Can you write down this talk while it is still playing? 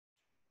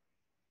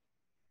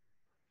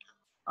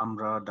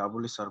আমরা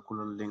ডাবলি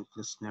circular link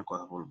list নিয়ে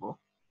কথা বলবো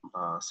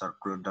বা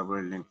circular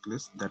ডাবলি link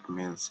list that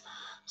means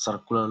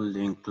circular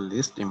link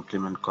list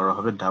implement করা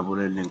হবে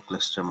ডাবলি লিংক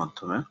লিস্টের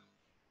মাধ্যমে।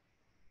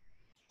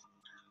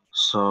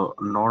 সো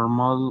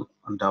নর্মাল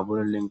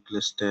ডাবলি লিংক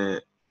লিস্টে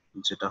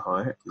যেটা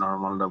হয়,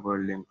 নর্মাল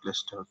ডাবলি লিংক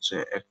লিস্টে হচ্ছে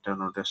একটা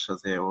নোডের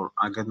সাথে ওর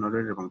আগের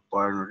নোডের এবং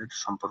পরের নোডের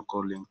সম্পর্ক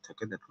লিংক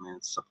থাকে। দ্যাট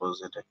মিনস সাপোজ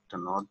এটা একটা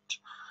নোড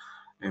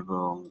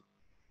এবং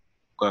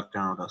কয়েকটা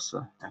নোড আছে,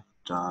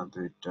 একটা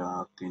দুইটা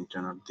তিনটা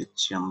নোড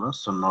দিচ্ছি আমরা।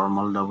 সো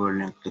নর্মাল ডাবল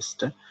লিংক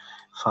লিস্টে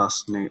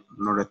ফার্স্ট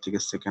নোডের থেকে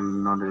সেকেন্ড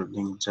নোডের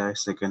লিংক যায়,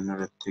 সেকেন্ড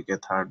নোডের থেকে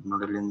থার্ড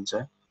নোডের লিংক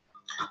যায়,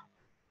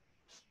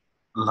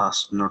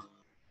 লাস্ট নোড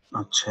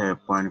হচ্ছে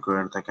পয়েন্ট করে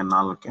থাকে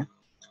নালকে।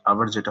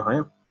 আবার যেটা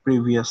হয়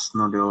প্রিভিয়াস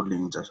নোডেও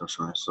লিংক যায়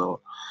সবসময়। সো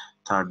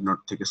থার্ড নোড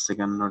থেকে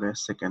সেকেন্ড নোডে,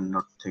 সেকেন্ড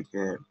নোড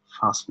থেকে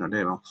ফার্স্ট নোডে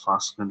এবং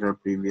ফার্স্ট নোডের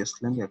প্রিভিয়াস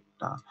লিংক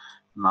একটা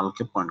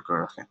নালকে পয়েন্ট করে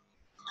রাখে।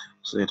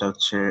 সো এটা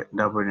হচ্ছে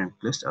ডাবল লিংক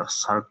লিস্ট। আর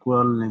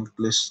সার্কুলার লিংক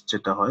লিস্ট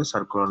যেটা হয়,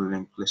 সার্কুলার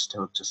লিংক লিস্টে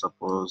হচ্ছে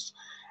সাপোজ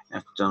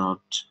একটা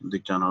নোড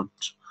দুইটা নোড,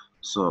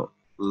 সো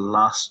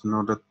লাস্ট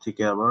নোডের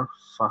থেকে আবার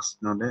ফার্স্ট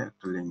নোডে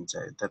একটা লিংক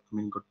যায়। দ্যাট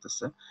মিন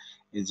করতেছে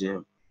এই যে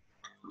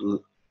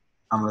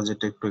আমরা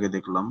যেটা একটু আগে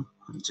দেখলাম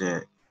যে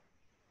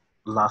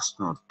লাস্ট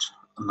নোড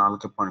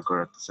নালকে পয়েন্ট করে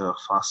রাখতেছে,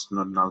 ফার্স্ট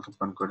নোড নালকে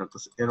পয়েন্ট করে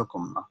রাখতেছে,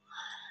 এরকম না।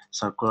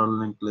 সার্কুলার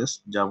লিংক লিস্ট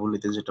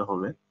ডাবলিতে যেটা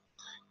হবে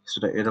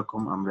সেটা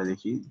এরকম আমরা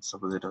দেখি।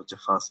 সাপোজ এটা হচ্ছে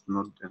ফার্স্ট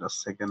নোড, এটা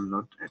সেকেন্ড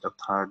নোড, এটা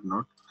থার্ড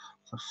নোড।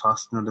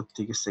 ফার্স্ট নোডের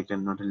থেকে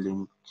সেকেন্ড নোডের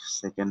লিংক,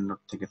 সেকেন্ড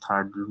নোড থেকে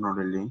থার্ড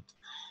নোডের লিংক,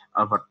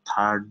 আবার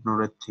থার্ড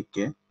নোডের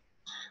থেকে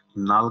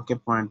নালকে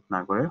পয়েন্ট না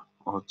করে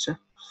ও হচ্ছে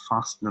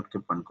ফার্স্ট নোডকে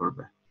পয়েন্ট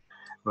করবে।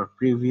 এবার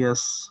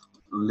প্রিভিয়াস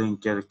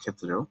লিংকের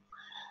ক্ষেত্রেও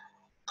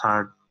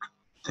থার্ড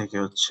থেকে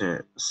হচ্ছে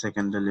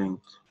সেকেন্ড লিংক,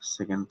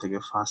 সেকেন্ড থেকে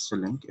ফার্স্ট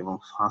লিংক এবং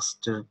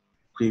ফার্স্টের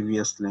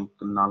প্রিভিয়াস লিংক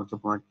নালকে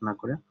পয়েন্ট না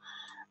করে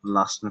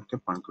লাস্ট নোডকে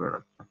পয়েন্ট করে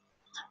রাখবে।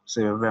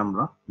 সেভাবে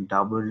আমরা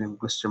ডাবল লিংক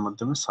লিস্টের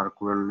মাধ্যমে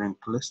সার্কুলার লিংক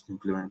লিস্ট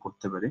ইমপ্লিমেন্ট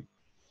করতে পারি।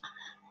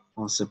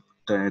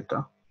 কনসেপ্টটা এটা,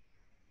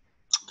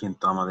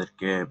 কিন্তু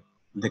আমাদেরকে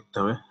দেখতে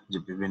হবে যে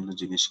বিভিন্ন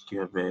জিনিস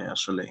কিভাবে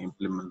আসলে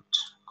ইমপ্লিমেন্ট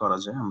করা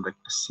যায়। আমরা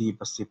একটা সি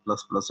বা সি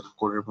প্লাস প্লাস এর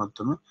কোডের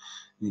মাধ্যমে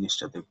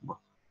জিনিসটা দেখব।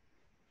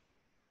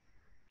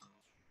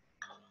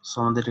 সো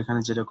আমাদের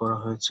এখানে যেটা করা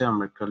হয়েছে,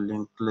 আমরা একটা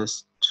link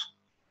list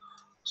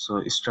so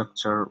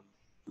structure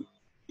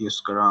use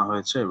করা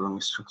হয়েছে এবং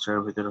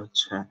স্ট্রাকচারের ভিতরে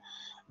হচ্ছে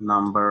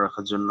নাম্বার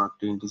রাখার জন্য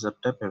একটা ইন্টিজার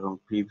টাইপ এবং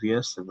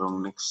প্রিভিয়াস এবং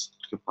নেক্সট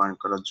কে পয়েন্ট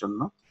করার জন্য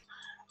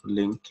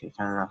লিংক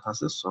এখানে রাখা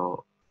আছে। সো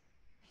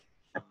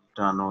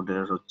একটা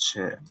নোডের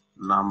হচ্ছে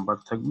নাম্বার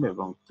থাকবে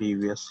এবং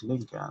previous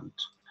link and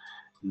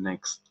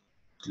next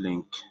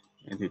link,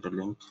 এই দুটো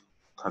লিংক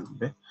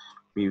থাকবে,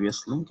 previous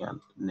link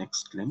and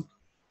next link.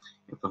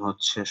 এবং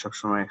হচ্ছে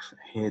সবসময়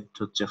হেড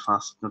হচ্ছে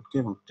ফার্স্ট নোডকে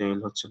এবং টেইল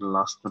হচ্ছে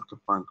লাস্ট নোডকে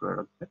পয়েন্ট করে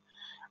রাখবে।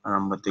 আর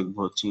আমরা দেখবো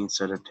হচ্ছে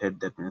inserted head,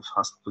 that means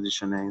first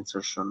পজিশনে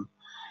ইনসারশন,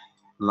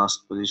 লাস্ট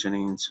পজিশনে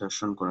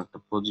ইনসারশন, কোন একটা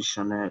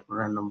পজিশনে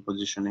র্যান্ডম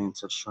পজিশনে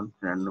ইনসারশন।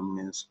 র্যান্ডম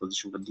মিনস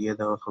পজিশনটা দিয়ে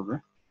দেওয়া হবে,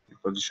 এই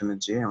পজিশনে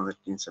যে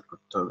আমাদেরকে ইনসার্ট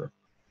করতে হবে।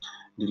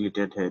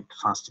 ডিলিটেড হেড,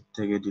 ফার্স্ট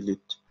থেকে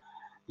ডিলিট,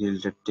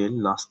 ডিলিটেড টেল,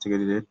 লাস্ট থেকে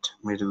ডিলিট,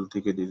 মিডল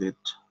থেকে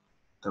ডিলিট,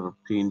 তারপর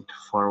print,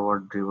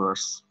 forward,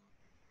 reverse,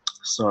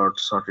 sort,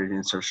 sorted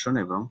insertion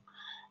এবং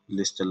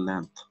লিস্টের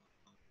লেন্থ।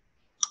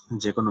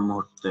 যে কোনো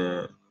মুহূর্তে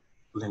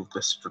লিংক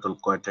লিস্টে টোটাল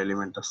কয়টা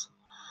এলিমেন্ট আছে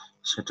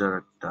সেটার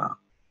একটা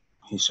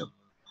হিসাব।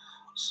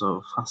 সো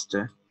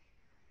ফার্স্টে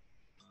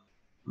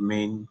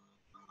মেইন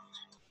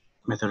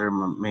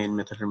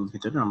মেথডের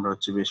ভিতরে আমরা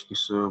হচ্ছে বেশ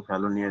কিছু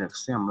ভ্যালু নিয়ে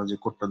রাখছি। আমরা যে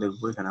কোডটা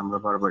দেখবো এখানে আমরা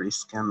বারবার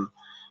স্ক্যান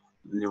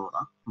নিব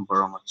না,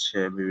 বরং হচ্ছে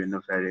বিভিন্ন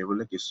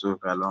ভ্যারিয়েবলে কিছু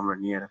ভ্যালু আমরা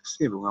নিয়ে রাখছি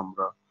এবং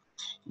আমরা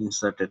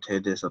ইনসার্টেড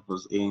হেডে সাপোজ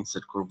এ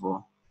ইনসার্ট করব,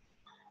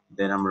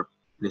 দেন আমরা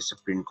লিস্টে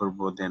প্রিন্ট করব,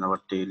 দেন আবার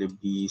টেইলে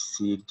B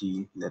C D,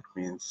 that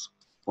means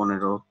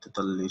 15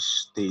 43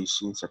 23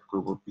 insert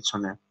করব,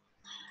 পিছনে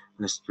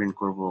লিস্ট প্রিন্ট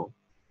করব,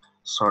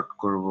 সর্ট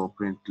করব,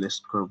 প্রিন্ট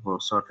লিস্ট করব,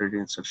 সর্টেড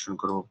ইনসারশন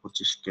করব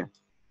 25 কে।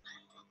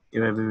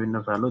 এভাবে বিভিন্ন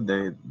ভ্যালু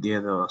দিয়ে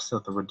দেওয়া আছে,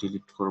 অথবা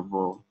ডিলিট করব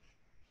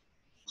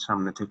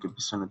সামনে থেকে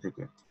পিছনে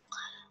থেকে।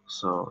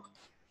 সো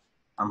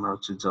আমরা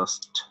হচ্ছে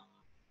জাস্ট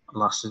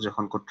লাস্টে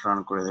যখন কোড রান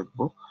করে দেখব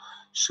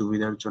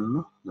সুবিধার জন্য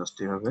জাস্ট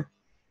এভাবে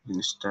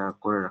জিনিসটা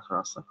করে রাখা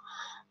আছে।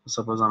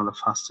 সাপোজ আমরা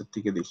ফার্স্টের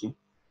থেকে দেখি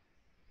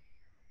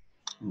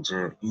যে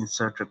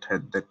inserted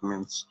head, that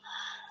means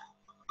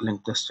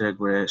link লিস্টের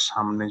একবারে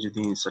সামনে যদি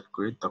ইনসার্ট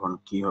করি তখন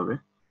কি হবে।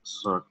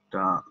 সো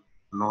একটা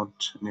নোড,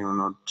 নিউ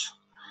নোড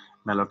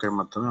ম্যালকের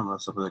মাধ্যমে আমরা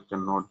সাপোজ একটা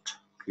নোড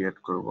ক্রিয়েট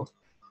করব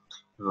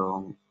এবং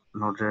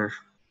নোডের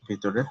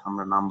ভিতরে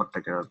আমরা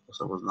নাম্বারটাকে রাখবো।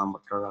 সাপোজ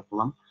নাম্বারটা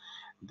রাখলাম,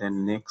 দেন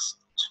নেক্সট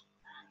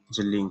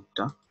যে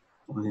লিঙ্কটা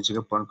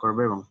নিজেকে পয়েন্ট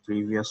করবে এবং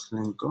প্রিভিয়াস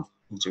লিঙ্কও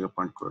নিজেকে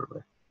পয়েন্ট করবে।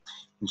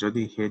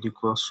 যদি হেড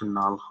ইকুয়ালস টু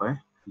নাল হয়,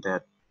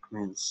 that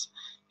means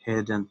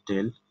head and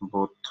tell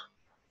both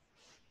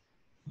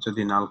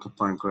যদি নালকে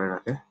পয়েন্ট করে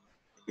রাখে,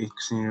 এই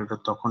সিনারিওটা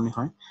তখনই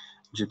হয়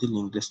যদি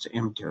লিংক লিস্টটা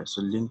এমটি হয়। সো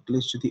লিংক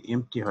লিস্ট যদি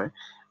এমটি হয়,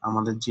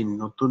 আমাদের যে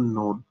নতুন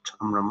নোড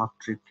আমরা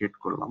মাত্র ক্রিয়েট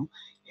করলাম,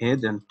 head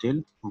and tell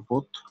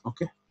both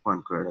okay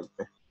point করে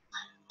রাখবে,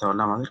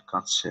 তাহলে আমাদের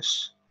কাজ শেষ।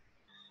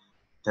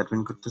 দ্যাট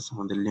মিন করতেছে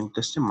আমাদের লিঙ্ক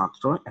টেস্টে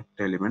মাত্র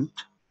একটা এলিমেন্ট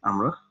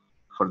আমরা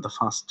for the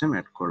first time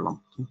add করলাম,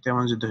 কিন্তু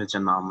এমন যদি হয়েছে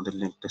না আমাদের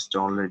লিঙ্ক টেস্টে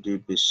অলরেডি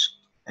বেশ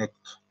এক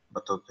বা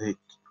ততোধিক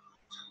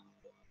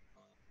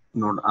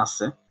নোড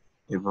আছে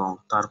এবং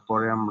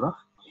তারপরে আমরা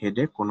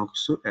হেডে কোনো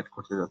কিছু অ্যাড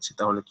করতে যাচ্ছি,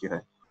 তাহলে কি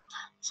হয়?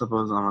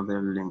 সাপোজ আমাদের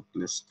লিঙ্ক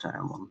লিস্টটা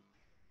এমন,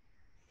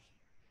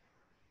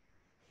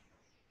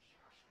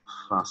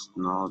 first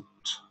node,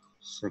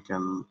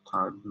 second,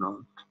 third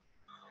node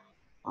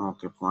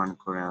আমাকে পয়েন্ট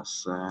করে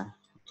আছে,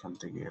 এখান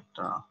থেকে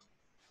এটা,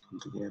 এখান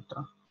থেকে এটা,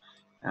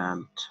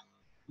 and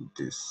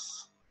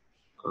this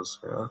goes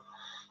here.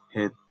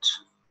 Head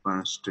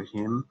points to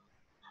him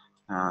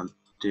and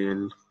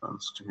tail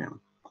points to him.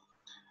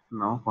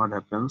 Now what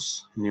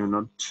happens? New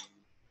node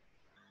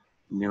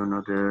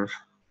এর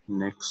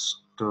next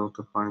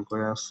কে পয়েন্ট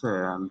করে আছে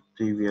and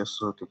previous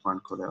কে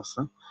পয়েন্ট করে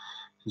আছে।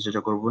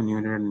 যেটা করব, নিউ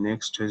নোডের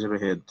নেক্সট হয়ে যাবে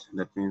হেড,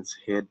 দ্যাট মিন্স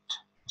হেড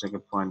যাকে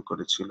পয়েন্ট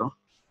করেছিল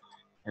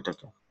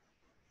এটাকে।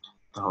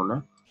 তাহলে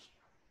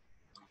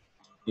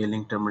এই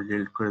লিঙ্কটা আমরা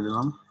ডিলিট করে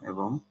দিলাম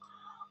এবং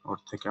ওর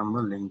থেকে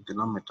আমরা লিঙ্ক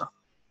দিলাম এটা।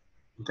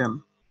 দেন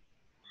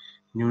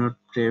new node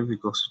prev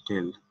equals to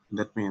tail,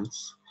 that means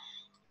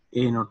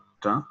এই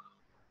নোডটা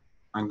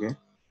আগে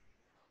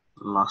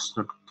লাস্ট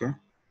নোডকে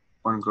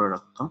পয়েন্ট করে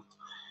রাখতো,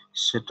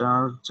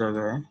 সেটার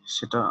জায়গায়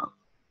সেটা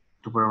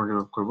দুপুরে আমরা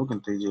রিমুভ করবো,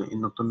 কিন্তু এই যে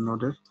নতুন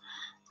নোডের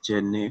যে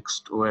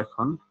নেক্সট ও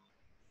এখন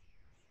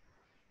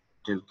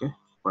টেলকে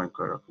পয়েন্ট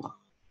করে রাখবো।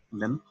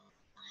 দেন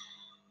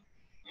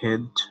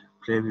head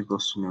prev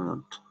equals to new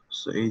node,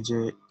 so এই যে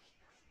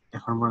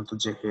এখন পর্যন্ত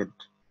যে হেড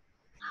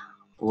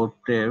ওর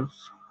prev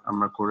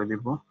আমরা করে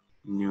দিব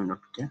নিউ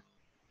নোডকে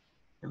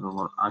এবং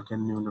ওর আগের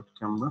নিউ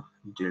নোডকে আমরা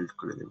ডিলিট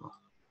করে দিব।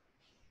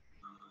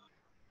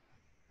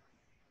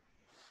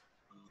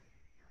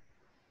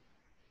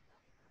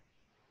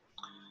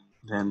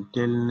 Then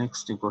tail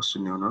next equals to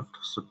new node,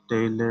 so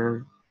tail এর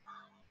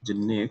যে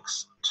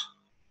নেক্সট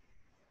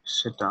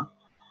সেটা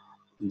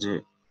যে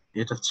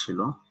এটা ছিল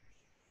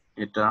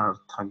এটা আর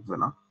থাকবে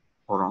না,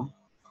 বরং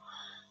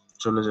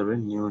চলে যাবে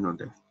নিউ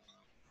নোডে।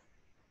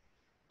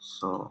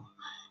 সো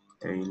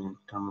এই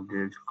লিঙ্কটা আমরা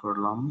ডিলিট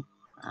করলাম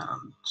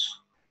এন্ড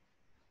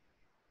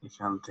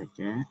এখান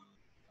থেকে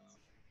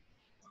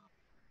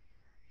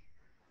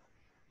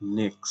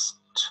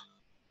নেক্সট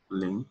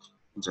লিঙ্ক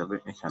যাবে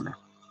এখানে।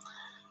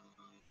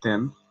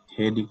 দেন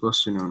head equals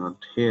to new node,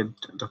 head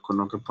তখন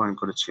ওকে পয়েন্ট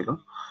করেছিল,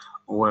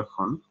 ও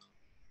এখন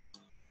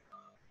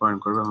পয়েন্ট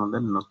করবে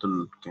আমাদের নতুন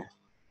নোডকে।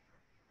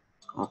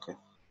 ওকে,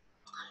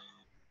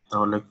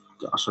 তাহলে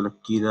আসলে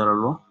কি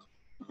দাঁড়ালো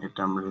এটা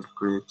আমরা রিড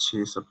করে দিচ্ছি।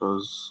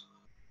 Suppose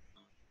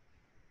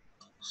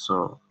so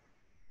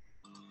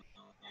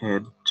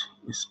head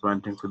is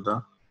pointing to the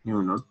new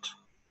node,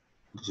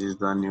 this is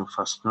the new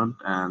first node,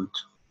 and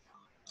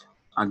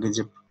আগে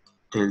যে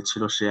টেল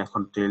ছিল সে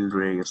এখন টেল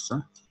রয়ে গেছে,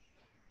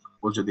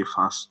 ও যদি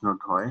ফার্স্ট নোড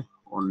হয়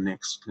ওর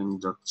নেক্সট লিঙ্ক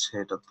যাচ্ছে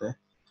এটাতে,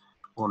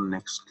 ওর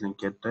নেক্সট লিঙ্ক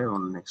এটায়,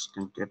 ওর নেক্সট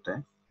লিঙ্ক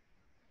এটায়,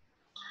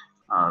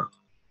 আর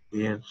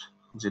এর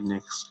যে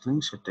নেক্সট লিঙ্ক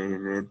সেটাই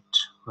রেড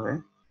হয়ে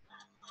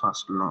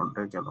ফার্স্ট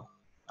নোডে গেল,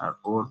 আর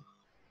ওর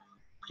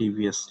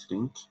প্রিভিয়াস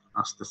লিঙ্ক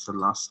আসতেছে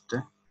লাস্টে,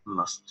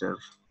 লাস্টের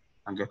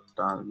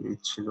আগেরটা আগেই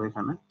ছিল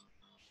এখানে,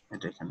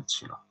 এটা এখানে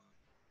ছিল,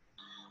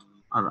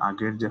 আর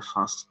আগের যে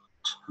ফার্স্ট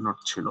নোড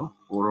ছিল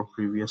ওরও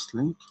প্রিভিয়াস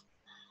লিঙ্ক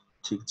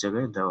ঠিক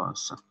জায়গায় দেওয়া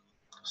আছে।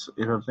 সো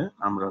এভাবে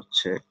আমরা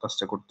হচ্ছে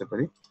কাজটা করতে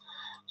পারি।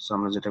 সো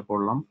আমরা যেটা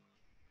করলাম,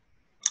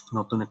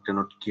 নতুন একটা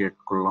নোড ক্রিয়েট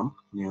করলাম,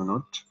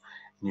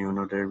 নিউ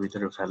নোডের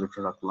ভিতরে ভ্যালুটা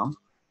রাখলাম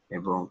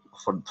এবং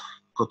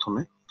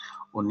প্রথমে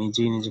ও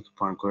নিজেই নিজেকে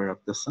পয়েন্ট করে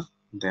রাখতেছে,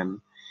 দেন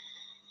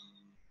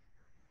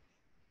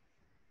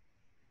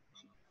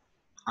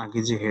আগে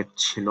যে হেড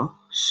ছিল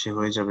সে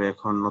হয়ে যাবে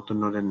এখন নতুন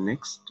নোডের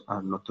নেক্সট,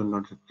 আর নতুন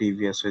নোডের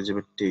প্রিভিয়াস হয়ে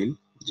যাবে টেল,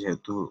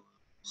 যেহেতু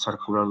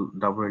circular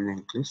double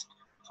link list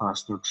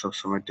first node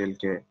সবসময়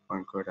টেলকে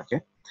পয়েন্ট করে রাখে।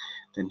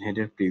 দেন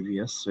হেডের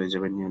প্রিভিয়াস হয়ে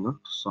যাবে নিউ নোড,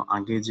 সো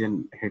আগে যে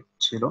হেড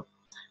ছিল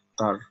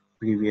তার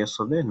প্রিভিয়াস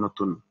হবে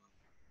নতুন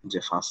যে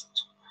ফার্স্ট,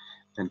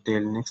 দেন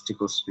টেল next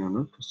equals new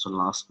node, so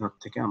last node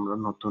থেকে আমরা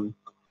নতুন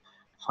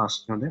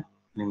ফার্স্ট নোডে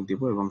লিঙ্ক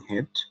দিব এবং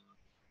হেড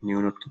নিউ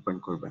নোডকে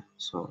পয়েন্ট করবে,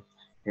 সো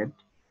হেড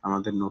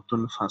আমাদের নতুন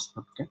ফার্স্ট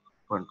নোডকে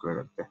পয়েন্ট করে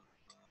রাখবে।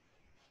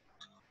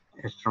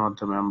 এটার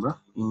মাধ্যমে আমরা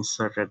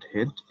ইনসার্টেড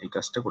হেড এই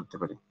কাজটা করতে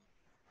পারি।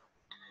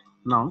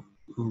 নাও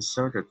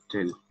ইনসার্টেড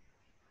টেল,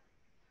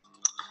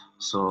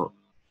 সো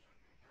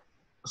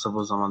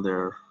সাপোজ আমাদের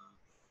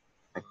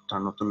একটা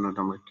নতুন নোড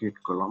আমরা ক্রিয়েট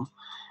করলাম,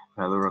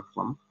 ভ্যালু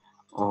রাখলাম,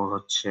 ওর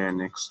হচ্ছে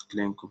নেক্সট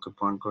লিঙ্ক ওকে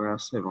পয়েন্ট করে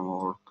আছে এবং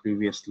ওর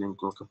প্রিভিয়াস লিঙ্ক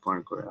ওকে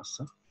পয়েন্ট করে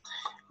আছে।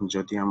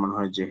 যদি এমন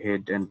হয় যে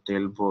head and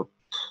tell both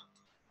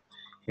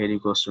head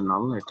equals to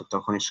নাল, এটা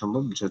তখনই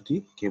সম্ভব যদি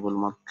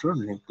কেবলমাত্র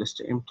লিঙ্ক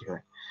লিস্টে এমটি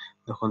হয়,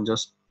 তখন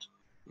জাস্ট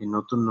এই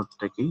নতুন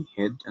নোডটাকেই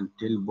head and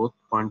tell both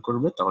point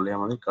করবে, তাহলে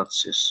আমাদের কাজ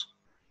শেষ।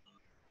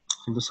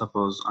 কিন্তু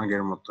সাপোজ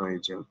আগের মতো এই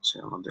যে হচ্ছে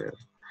আমাদের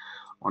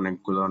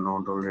অনেকগুলো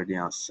নোড অলরেডি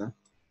আছে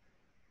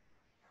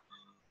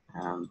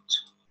এন্ড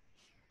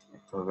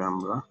এভাবে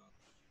আমরা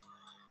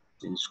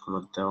জিনিসগুলো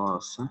দেওয়া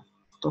আছে,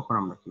 তখন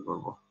আমরা কি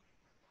করব?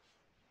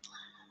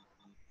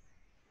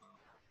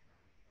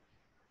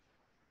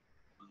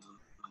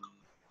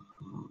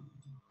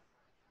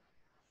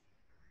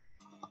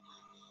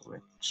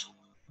 ওয়েট,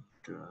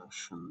 একটু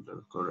সুন্দর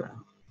করে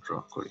ড্র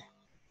করি।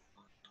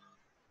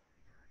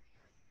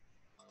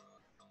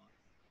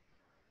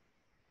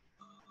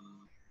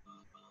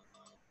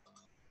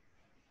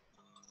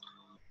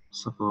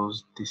 Suppose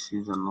this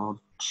is a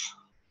node,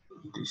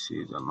 this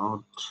is a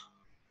node,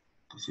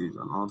 this is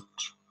a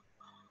node,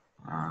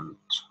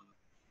 and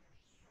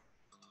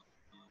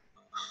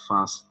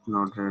first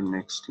নোডের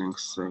নেক্সট লিঙ্ক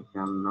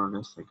সেকেন্ড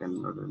নোডে, সেকেন্ড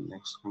নোডের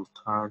নেক্সট লিঙ্ক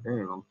থার্ডে,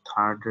 এবং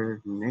থার্ডের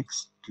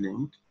নেক্সট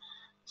লিঙ্ক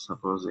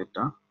সাপোজ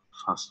এটা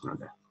ফার্স্ট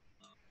নোডে।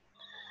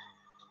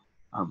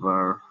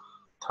 আবার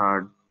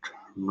থার্ড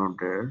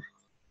নোডের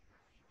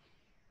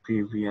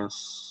প্রিভিয়াস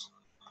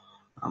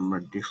আমরা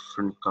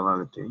ডিফারেন্ট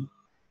কালার দিই,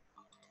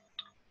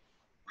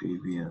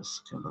 প্রিভিয়াস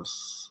গেল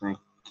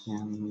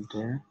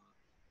সেকেন্ডে,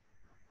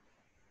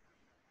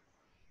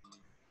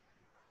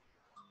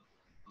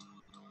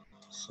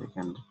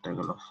 সেকেন্ডটা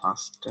গেল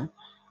ফার্স্টে,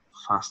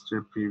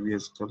 ফার্স্টের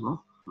প্রিভিয়াস গেল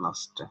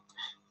লাস্টে।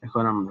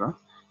 এখন আমরা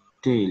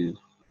টেইল,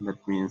 দ্যাট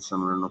মিনস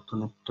আমরা নতুন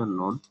একটা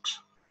নোড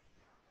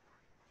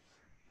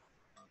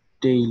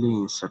টেইলে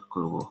ইনসার্ট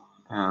করব,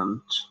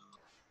 and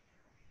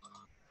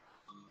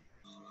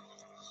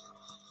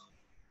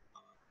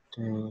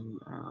tail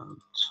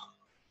and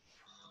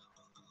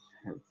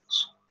head.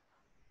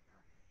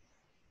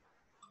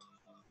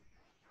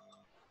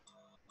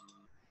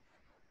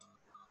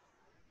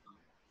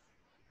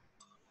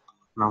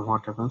 Now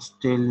what happens?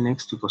 Tail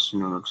next equals to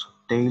new node. So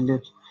tail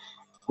এর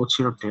ও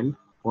ছিল tail,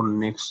 ওর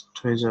next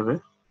হয়ে যাবে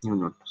new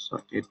node. So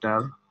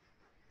এটার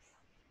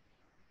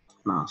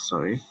না,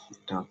 সরি,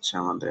 এটা হচ্ছে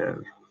আমাদের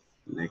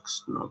next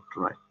node,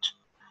 right?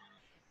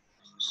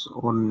 So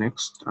ওর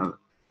next আর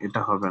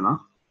এটা হবে না,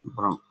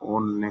 বরং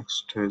ওর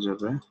next হয়ে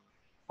যাবে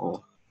ও।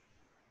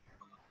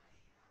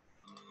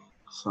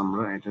 So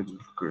আমরা এটা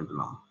ডিলিট করে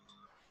দিলাম।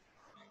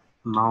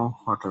 Now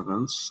what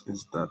happens is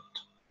that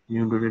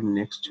new node এর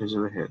next হয়ে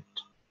যাবে head.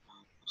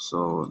 So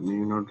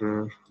new node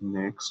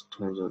next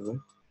হয়ে যাবে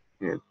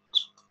head,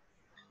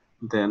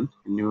 then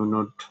new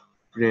node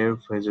prev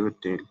হয়ে যাবে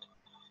tail,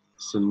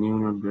 so new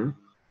node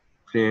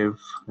prev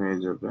হয়ে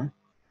যাবে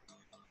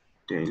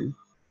tail,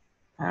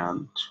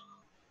 and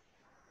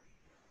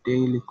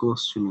tail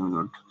equals to new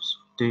node. So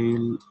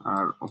tail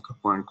R okay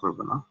point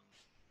করবে না,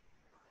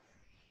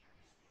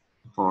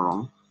 বরং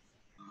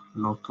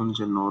নতুন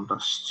যে নোড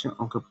আসছে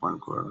ওকে পয়েন্ট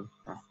করে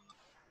রাখবে।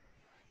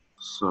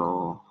 So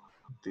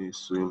this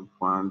will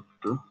point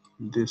to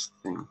this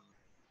thing,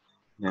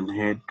 then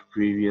head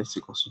previous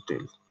equals to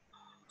tail.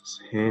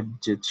 Head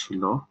যে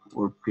ছিল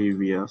ওর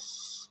প্রিভিয়াস,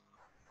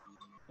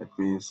 দ্যাট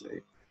মিনস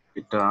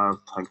এটা আর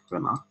থাকবে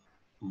না,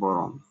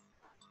 বরং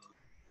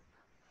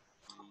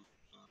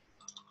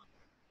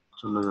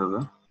চলে যাবে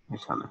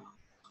এখানে।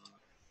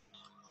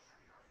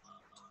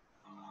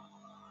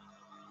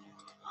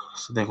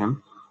 দেখেন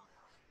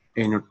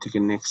এই নোড থেকে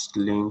নেক্সট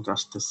লিঙ্ক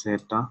আসতেছে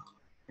এটা,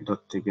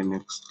 এটার থেকে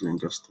নেক্সট লিঙ্ক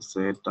আসতেছে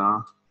এটা,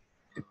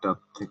 এটার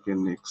থেকে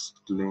নেক্সট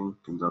লিঙ্ক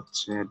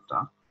যাচ্ছে এটা,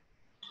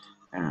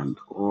 এন্ড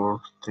ওর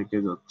থেকে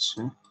যাচ্ছে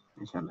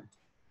এখানে।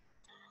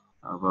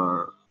 আবার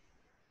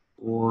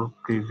ওর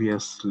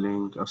প্রিভিয়াস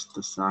লিঙ্ক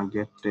আসতেছে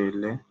আগের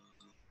টেইলে,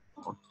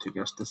 ওর থেকে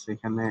আসতেছে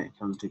এখানে,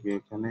 এখান থেকে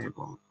এখানে,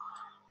 এবং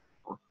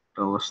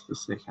ওরটাও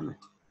আসতেছে এখানে।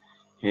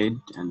 হেড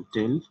এন্ড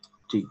টেল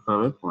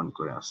ঠিকভাবে পয়েন্ট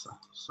করে আসছে,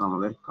 সো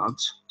আমাদের কাজ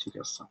ঠিক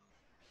আছে।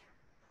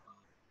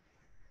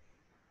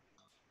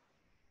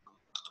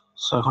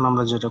 সো এখন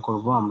আমরা যেটা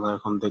করব, আমরা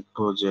এখন দেখব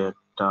যে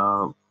একটা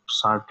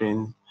সার্টেন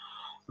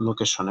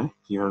লোকেশনে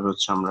কিভাবে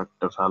হচ্ছে আমরা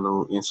একটা ভ্যালু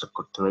ইনসার্ট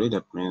করতে পারি।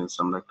 দ্যাট মিনস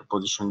আমরা একটা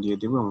পজিশন দিয়ে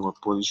দিব এবং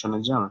পজিশনে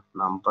যে আমরা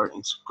নাম্বার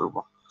ইনসার্ট করব।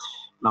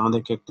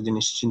 আমাদেরকে একটা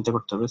জিনিস চিন্তা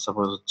করতে হবে,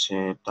 সাপোজ হচ্ছে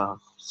এটা,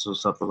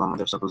 সাপোজ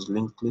আমাদের suppose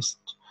link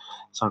list,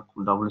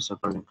 ডাবলি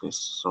circle link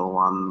list, so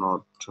 1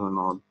 node 2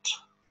 node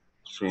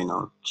 3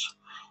 node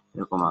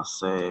এরকম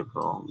আছে,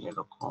 এবং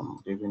এরকম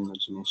বিভিন্ন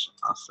জিনিস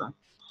আছে।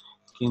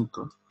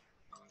 কিন্তু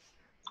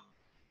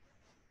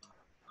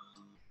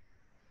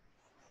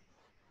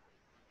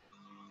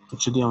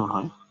যদি এমন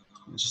হয়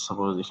যে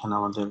সাপোজ এখানে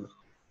আমাদের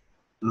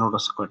নোড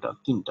আছে কয়টা,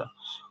 3টা,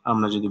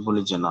 আমরা যদি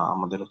বলি যে না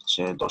আমাদের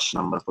হচ্ছে 10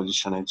 নাম্বার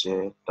পজিশনে যে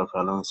একটা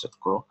ভ্যালু সেট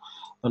করো,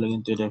 তাহলে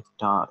কিন্তু এটা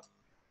একটা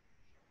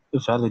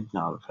ভ্যালিড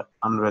না,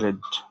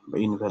 আনভ্যালিড বা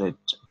ইনভ্যালিড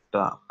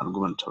একটা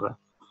আর্গুমেন্ট হবে।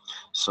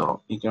 সো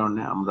এই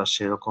কারণে আমরা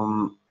সেরকম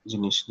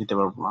জিনিস দিতে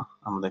পারবো না,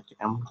 আমাদেরকে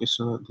এমন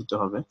কিছু দিতে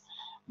হবে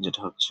যেটা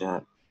হচ্ছে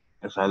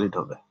ভ্যালিড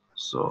হবে।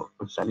 সো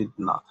ভ্যালিড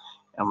না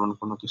এমন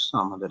কোনো কিছু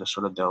আমাদের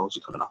আসলে দেওয়া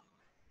উচিত হবে না।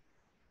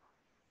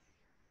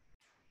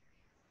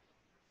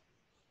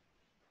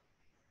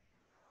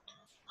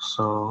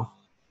 সো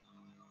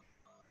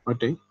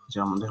ওইটাই যে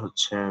আমাদের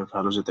হচ্ছে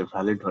ভ্যালু যাতে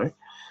ভ্যালিড হয়।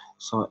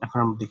 সো এখন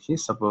আমরা দেখি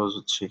সাপোজ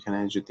হচ্ছে এখানে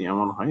যদি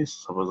এমন হয়,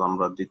 সাপোজ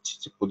আমরা দিচ্ছি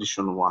যে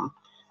পজিশন 1,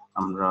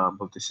 আমরা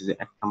বলতেছি যে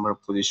 1 নাম্বার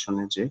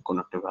পজিশনে যে কোন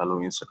একটা ভ্যালু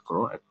ইনসার্ট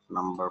করো, 1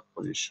 নাম্বার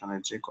পজিশনে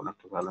যে কোন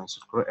একটা ভ্যালু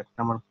ইনসার্ট করো। 1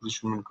 নাম্বার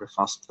পজিশন মানে করে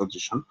ফার্স্ট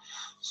পজিশন।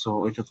 সো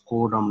এটা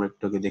কোড আমরা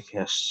একটু আগে দেখে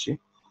আসছি,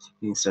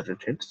 ইনসার্টেড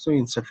হেড। সো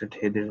ইনসার্টেড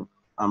হেডের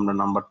আমরা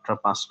নাম্বারটা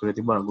পাস করে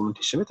দিব আর্গুমেন্ট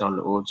হিসেবে, তাহলে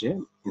ও যে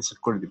ইনসার্ট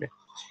করে দিবে।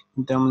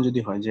 কিন্তু এমন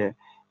যদি হয় যে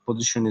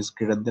position is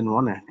greater than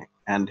 1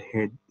 and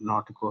head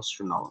not equals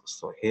to null,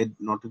 so head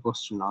not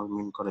equals to null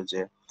mean করে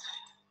যে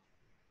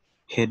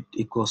head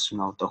equals to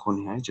null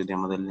তখনই হয় যদি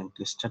আমাদের লিঙ্ক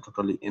লিস্টটা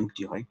টোটালি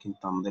এমটি হয়।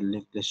 কিন্তু আমাদের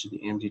লিঙ্ক লিস্ট যদি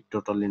এমটি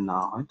টোটালি না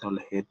হয়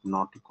তাহলে head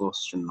not equals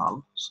to null।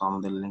 So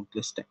আমাদের লিঙ্ক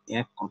লিস্টটা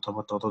এক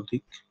অথবা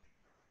ততোধিক,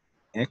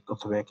 এক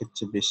অথবা একের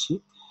চেয়ে বেশি,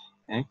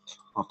 এক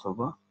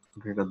অথবা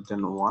গ্রেটার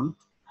দেন 1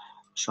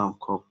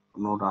 সংখ্যক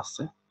নোড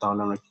আছে, তাহলে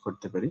আমরা কি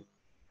করতে পারি,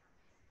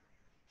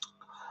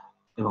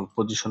 এবং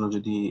পজিশনও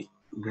যদি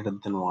গ্রেটার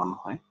দেন 1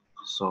 হয়।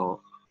 সো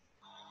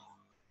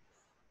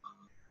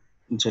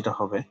যেটা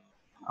হবে,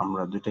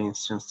 আমরা দুইটা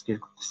ইনস্ট্যান্স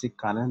ক্রিয়েট করতেছি,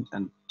 current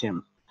and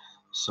temp.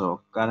 So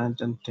current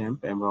and temp,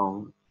 এবং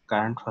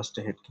কারেন্ট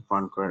ফার্স্টে হেডকে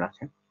পয়েন্ট করে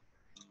রাখে।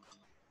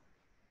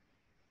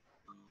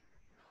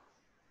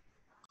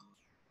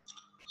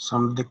 সো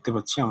আমরা দেখতে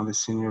পাচ্ছি আমাদের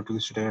সিনিয়রিটি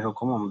কিছুটা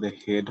এরকম, আমাদের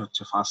হেড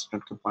হচ্ছে ফার্স্ট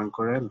নোডকে পয়েন্ট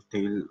করে,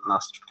 টেইল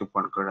লাস্ট নোডকে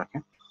পয়েন্ট করে রাখে,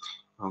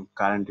 এবং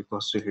কারেন্ট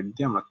ইকুয়ালস টু হেড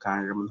দিয়ে আমরা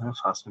কারেন্টের মাধ্যমে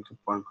ফার্স্ট নোডকে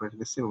পয়েন্ট করে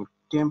রেখেছি, এবং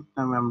টেম্প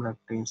নামে আমরা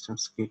একটা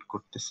ইনস্ট্যান্স ক্রিয়েট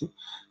করতেছি,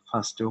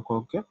 ফার্স্টে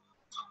ওকে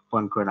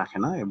পয়েন্ট করে রাখে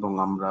না। এবং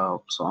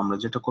আমরা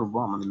যেটা করব,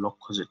 আমাদের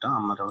লক্ষ্য যেটা,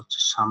 আমরা হচ্ছে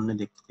সামনে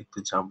দেখতে দেখতে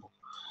যাব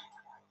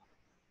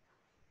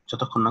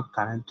যতক্ষণ না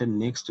কারেন্টের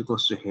নেক্সট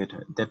ইকুয়ালস টু হেড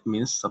হয়। দ্যাট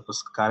মিনস সাপোজ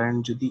কারেন্ট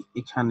যদি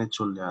এখানে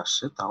চলে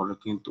আসে তাহলে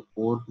কিন্তু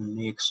ওর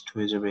নেক্সট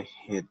হয়ে যাবে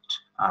হেড।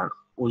 আর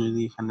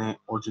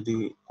ও যদি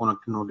কোন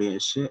একটা নোডে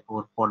এসে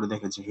ওর পরে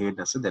দেখে যে হেড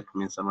আছে, দ্যাট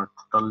মিনস আমরা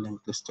টোটাল লিঙ্ক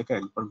লিস্টটাকে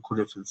একবার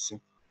ঘুরে ফেলছি।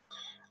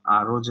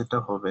 আরো যেটা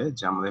হবে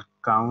যে আমাদের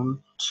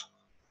কাউন্ট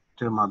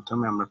এর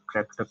মাধ্যমে আমরা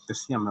ট্র্যাক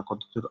রাখতেছি আমরা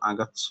কতদূর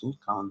আগাচ্ছি,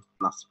 কাউন্ট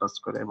প্লাস প্লাস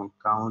করে, এবং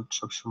কাউন্ট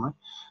সবসময়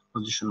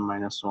পজিশন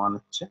 -1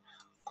 হচ্ছে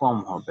কম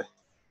হবে।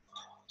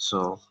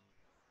 সো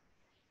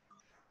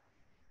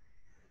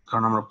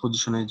কারণ আমরা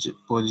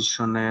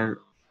পজিশনের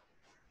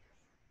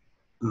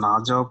না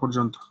যাওয়া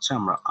পর্যন্ত হচ্ছে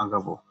আমরা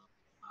আগাবো।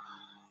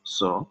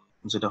 সো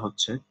যেটা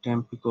হচ্ছে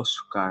temp equals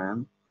to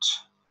current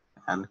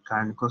and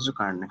current equals to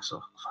current next.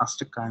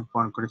 ফার্স্টে কারেন্ট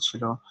পয়েন্ট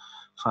করেছিল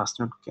ফার্স্ট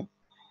নোডকে,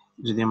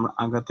 যদি আমরা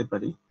আগাতে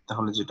পারি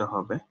তাহলে যেটা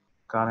হবে,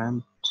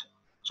 কারেন্ট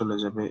চলে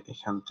যাবে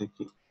এখান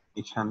থেকে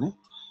এখানে,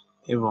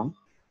 এবং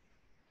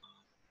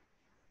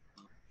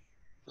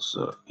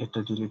সো এটা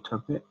ডিলিট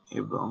হবে,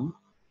 এবং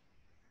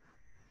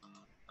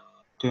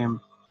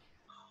টেম্প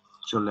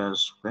চলে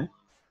আসবে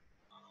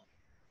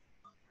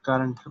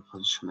কারেন্টের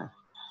পজিশনে।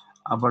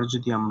 আবার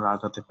যদি আমরা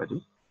আগাতে পারি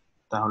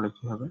তাহলে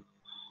কি হবে,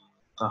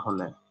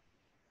 তাহলে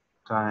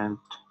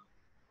কারেন্ট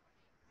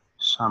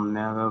সামনে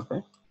আগাবে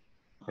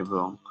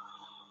এবং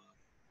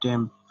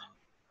টেম্প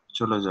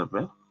চলে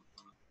যাবে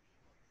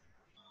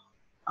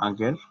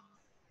আগের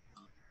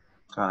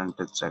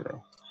কারেন্টের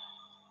জায়গায়।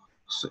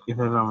 সো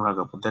এভাবে আমরা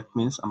আগাবো। দ্যাট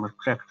মিনস আমরা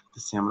ট্র্যাক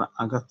রাখতেছি, আমরা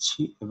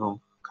আগাচ্ছি এবং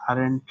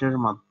কারেন্টের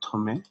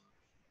মাধ্যমে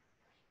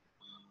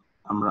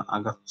আমরা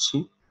আগাচ্ছি,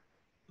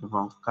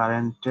 এবং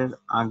কারেন্টের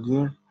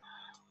আগের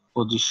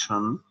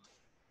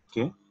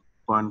পজিশনকে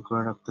পয়েন্ট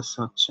করে রাখতেছে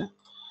হচ্ছে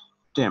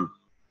টেম্প।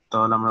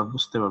 তাহলে আমরা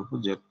বুঝতে পারবো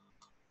যে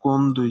কোন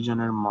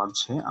দুইজনের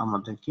মাঝে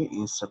আমাদেরকে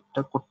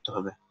ইনসার্টটা করতে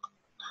হবে।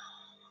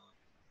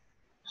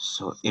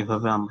 সো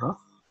এভাবে আমরা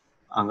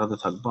আগাতে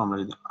থাকবো। আমরা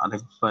যদি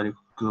আরেকবার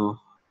একটু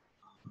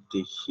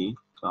দেখি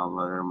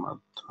কালারের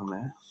মাধ্যমে,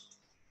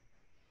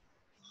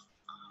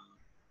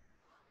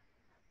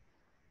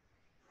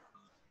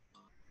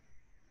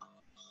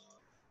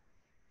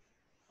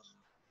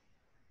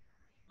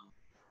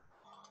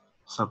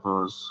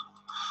 সাপোজ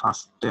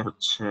ফার্স্টে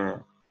হচ্ছে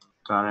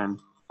কারেন্ট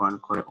পয়েন্ট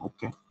করে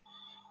ওকে,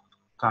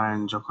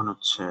 কারেন্ট যখন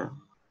হচ্ছে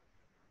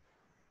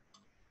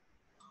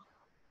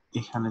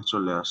এখানে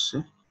চলে আসে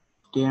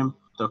টেম্প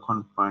তখন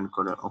পয়েন্ট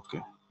করে ওকে,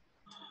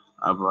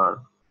 আবার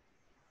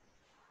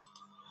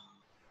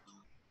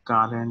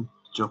কারেন্ট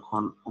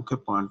যখন ওকে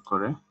পয়েন্ট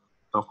করে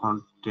তখন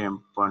টেম্প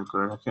পয়েন্ট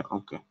করে রাখে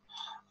ওকে।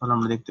 তাহলে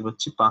আমরা দেখতে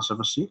পাচ্ছি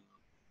পাশাপাশি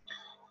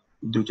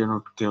দুইটা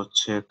নোডকে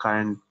হচ্ছে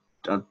কারেন্ট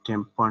আর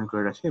টেম্প পয়েন্ট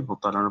করে রাখে, এবং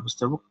তাহলে আমরা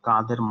বুঝতে পারবো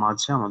কাদের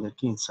মাঝে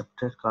আমাদেরকে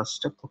ইনসার্টের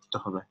কাজটা করতে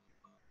হবে।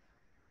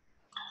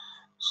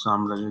 সো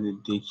আমরা যদি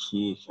দেখি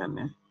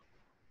এখানে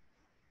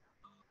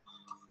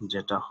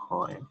যেটা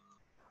হয়,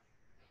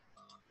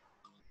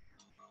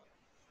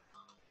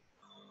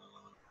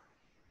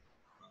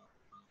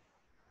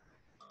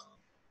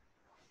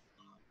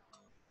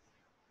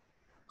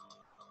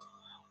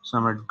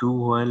 আমরা ডু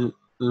হোয়াইল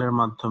এর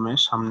মাধ্যমে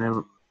সামনের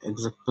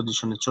এক্সাক্ট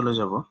পজিশনে চলে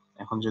যাব।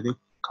 এখন যদি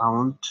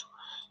কাউন্ট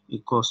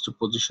ইকুয়ালস টু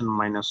পজিশন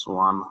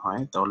 -1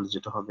 হয় তাহলে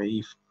যেটা হবে,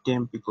 if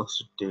temp equals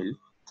to tell,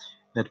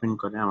 that mean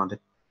করে আমাদের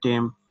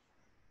টেম্প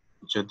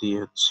যদি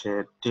হচ্ছে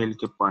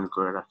টেলকে পয়েন্ট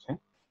করে রাখে,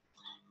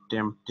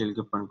 টেম্প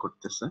টেলকে পয়েন্ট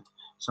করতেছে,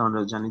 সো আমরা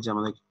জানি যে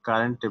আমাদের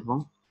কারেন্ট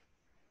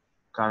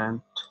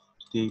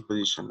যদি এই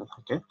পজিশনে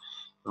থাকে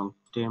এবং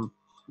টেম্প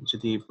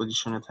যদি এই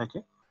পজিশনে থাকে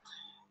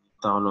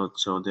তাহলে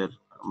হচ্ছে ওদের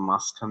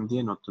মাঝখান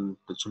দিয়ে নতুন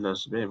নোডটা চলে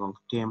আসবে, এবং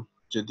টেম্প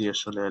যদি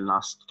আসলে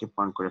লাস্টকে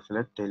পয়েন্ট করে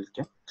ফেলে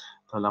টেলকে,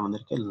 তাহলে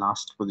আমাদেরকে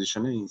লাস্ট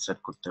পজিশনে ইনসার্ট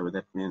করতে হবে।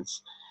 দ্যাট মিনস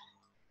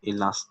এই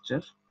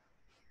লাস্টের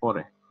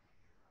পরে।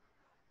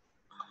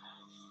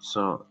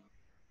 সো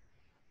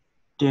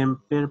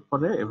টেম্পের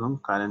পরে এবং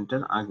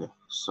কারেন্টের আগে।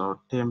 সো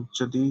টেম্প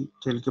যদি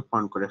টেলকে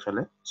পয়েন্ট করে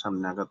ফেলে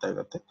সামনে আগাতে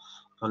আগাতে,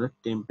 তাহলে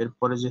টেম্পের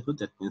পরে যেহেতু,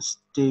 দ্যাট মিনস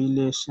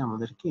টেইলে এসে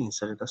আমাদেরকে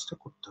ইনসার্টের কাজটা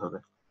করতে হবে।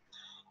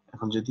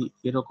 এখন যদি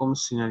এরকম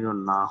সিনারিও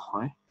না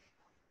হয়,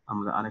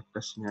 আমরা আরেকটা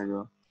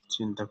সিনারিও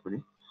চিন্তা করি।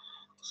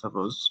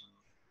 সাপোজ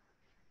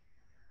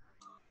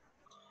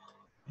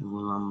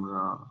এগুলো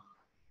আমরা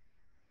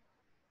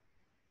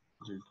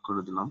রিড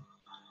করে দিলাম।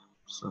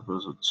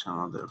 সাপোজ হচ্ছে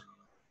আমাদের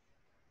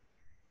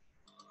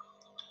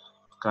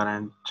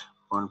কারেন্ট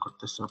পয়েন্ট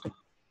করতেছে, ওকে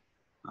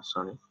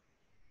সরি,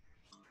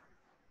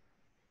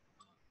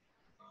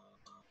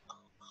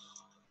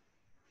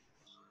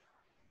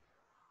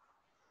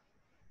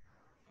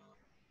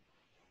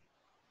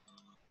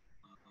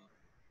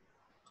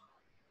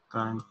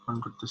 কারেন্ট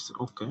পয়েন্ট করতেছে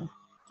ওকে,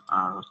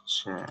 আর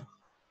হচ্ছে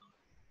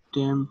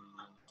টেম্প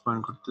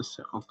পয়েন্ট করতেছে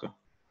ওকে।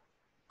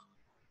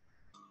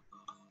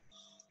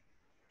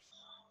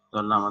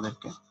 তাহলে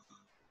আমাদেরকে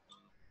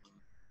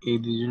এই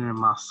দুজনের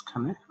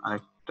মাঝখানে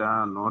আরেকটা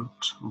নোড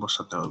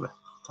বসাতে হবে।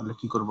 তাহলে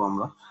কি করব,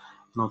 আমরা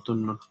নতুন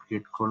নোড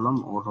ক্রিয়েট করলাম,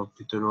 ওর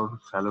ভিতরে ওর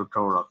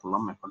ভ্যালুটাও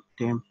রাখলাম। এখন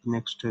টেম্প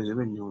নেক্সট হয়ে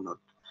যাবে নিউ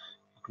নোড,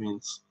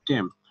 মিনস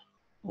টেম্প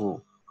ও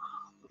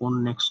ওর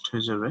নেক্সট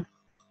হয়ে যাবে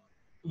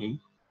এই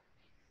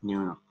নিউ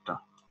নোডটা,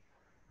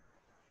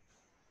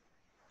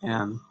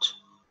 এন্ড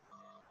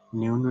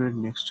নিউ নোডের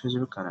নেক্সট হয়ে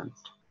যাবে কারেন্ট।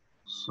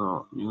 সো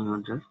নিউ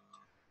নোডের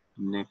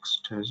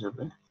নেক্সট হয়ে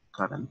যাবে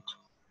কারেন্ট,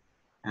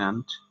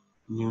 এন্ড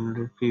নিউ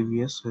নোডের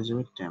প্রিভিয়াস হয়ে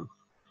যাবে টেম্প,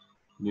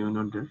 নিউ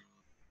নোডের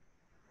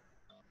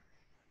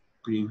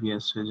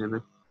প্রিভিয়াস হয়ে যাবে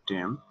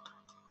টেম্প,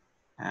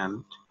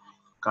 এন্ড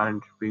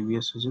কারেন্ট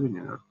প্রিভিয়াস হয়ে যাবে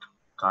নিউ নোড,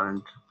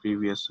 কারেন্ট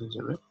প্রিভিয়াস হয়ে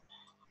যাবে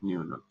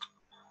নিউ নোড।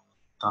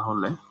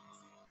 তাহলে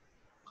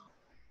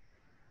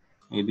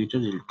এই দুইটা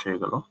ডিলিট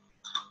হয়ে গেল।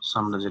 সো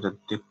আমরা যেটা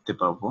দেখতে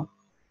পাবো,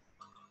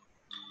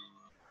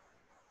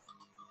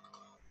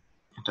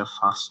 এটা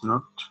ফার্স্ট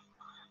নোড,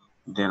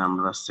 দেন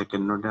আমরা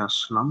সেকেন্ড নোডে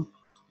আসলাম,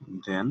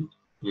 দেন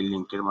এই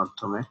লিংকের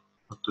মাধ্যমে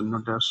নতুন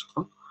নোডে আসবো,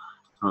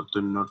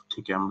 নতুন নোড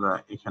থেকে আমরা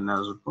এখানে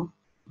আসবো,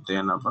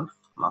 দেন আবার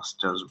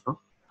লাস্টে আসবো,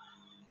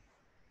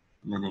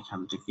 দেন এখান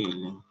থেকে এই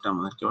লিংকটা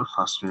আমাদেরকে আবার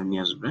ফার্স্ট নোডে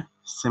নিয়ে আসবে।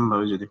 সেম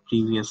ভাবে যদি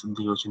প্রিভিয়াস এর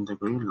দিকেও চিন্তা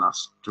করি,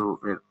 লাস্ট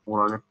এর ওর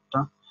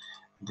আগেরটা,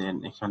 দেন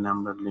এখানে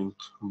আমরা লিংক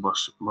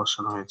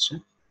বসানো হয়েছে,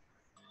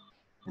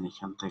 দেন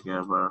এখান থেকে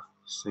আবার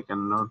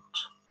সেকেন্ড নোড,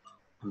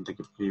 এখান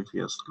থেকে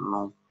প্রিভিয়াস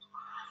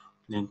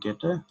লিংক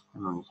এটা,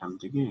 এবং এখান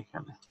থেকে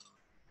এখানে।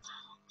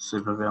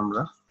 সেভাবে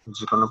আমরা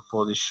যে কোনো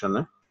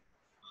পজিশনে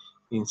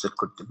ইনসার্ট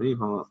করতে পারি।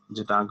 এবং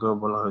যেটা আগেও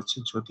বলা হয়েছে,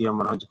 যদি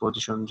আমার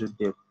পজিশন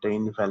যদি একটা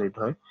ইনভ্যালিড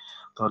হয়,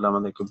 তাহলে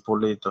আমাদেরকে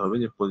বলে দিতে হবে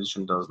যে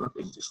position does not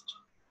exist.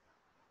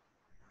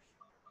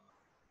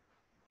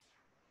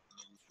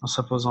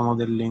 Suppose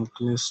আমাদের লিংক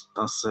লিস্ট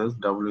আছে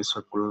ডাবলি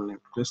সার্কুলার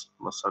লিংক লিস্ট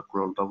বা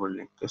সার্কুলার ডাবল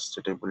লিংক লিস্ট,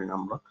 যেটাই বলি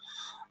আমরা।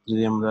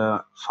 যদি আমরা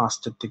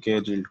ফার্স্টের থেকে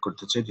ডিলিট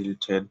করতে চাই,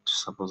 ডিলিট হেড,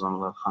 সাপোজ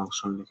আমরা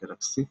ফাংশন লিখে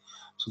রাখছি।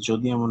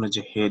 যদি এমন হয়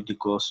যে হেড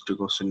ইকুয়ালস টু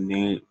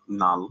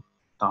নাল,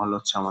 তাহলে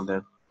হচ্ছে আমাদের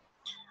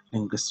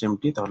লিংক লিস্ট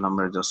এমটি, তাহলে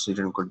আমরা জাস্ট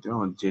রিটার্ন করে দিব,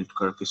 আমাদের ডিলিট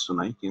করার কিছু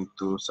নাই।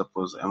 কিন্তু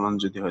সাপোজ এমন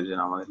যদি হয় যে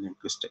আমাদের লিংক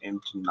লিস্ট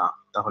এমটি না,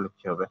 তাহলে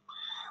কি হবে?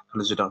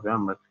 তাহলে যেটা হবে,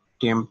 আমরা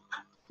টেম্প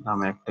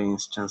নামে একটা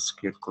ইনস্ট্যান্স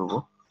ক্রিয়েট করব।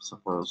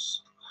 Suppose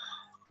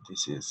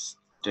this is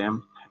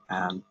temp,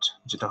 and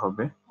যেটা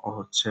হবে, ও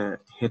হচ্ছে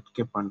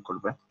হেডকে পয়েন্ট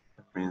করবে,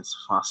 দ্যাট মিন্স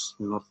ফার্স্ট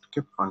নোডকে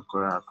পয়েন্ট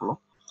করে রাখলো।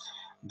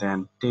 দেন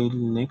tail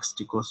next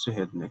equals to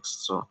head next.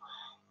 So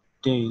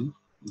tail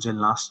যে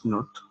লাস্ট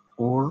নোড,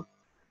 ওর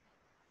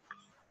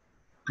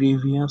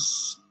প্রিভিয়াস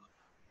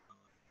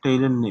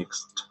টেইলের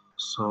নেক্সট।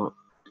 সো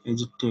এই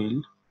যে টেইল,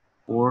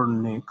 ওর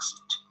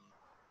নেক্সট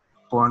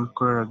পয়েন্ট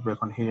করে রাখবে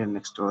এখন হেডের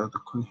নেক্সট। ও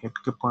এতক্ষণ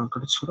হেডকে পয়েন্ট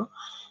করেছিল,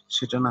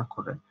 সেটা না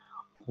করে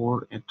ওর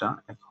এটা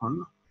এখন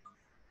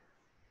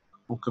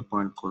ওকে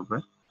পয়েন্ট করবে,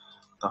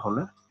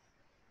 তাহলে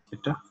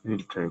এটা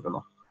ডিলিট হয়ে গেল।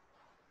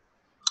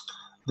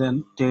 দেন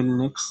টেইল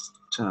নেক্সট,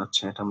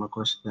 আচ্ছা এটা আমরা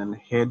করেছি, দেন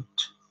head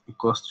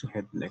equals to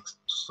head next.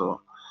 So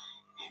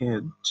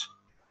head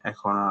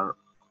এখন আর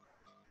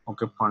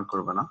ওকে পয়েন্ট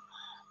করবে না,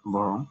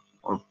 বরং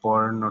ওর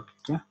পরের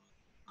নোটকে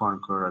পয়েন্ট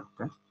করে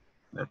রাখবে,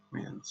 that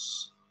means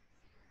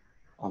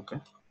okay.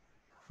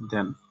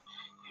 Then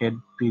head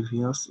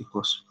previous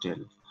equals to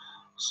tell.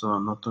 So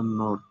নতুন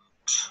নোট,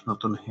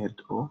 নতুন হেড,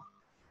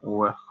 ও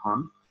এখন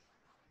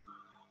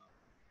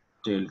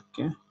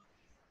টেলকে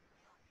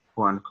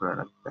পয়েন্ট করে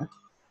রাখবে,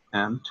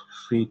 and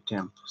free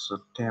temp. So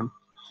temp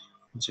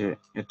যে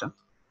এটা,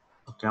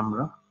 ওকে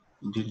আমরা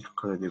ডিলিট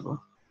করে দিব।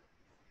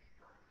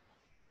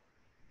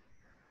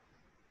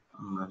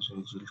 আমরা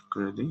যদি ডিলিট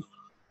করে দিই,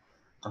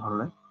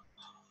 তাহলে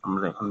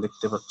আমরা এখন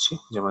দেখতে পাচ্ছি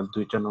যে আমার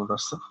দুইটা নোড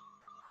আছে,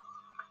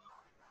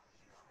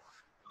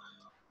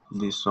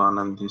 this one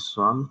and this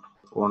one.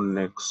 Or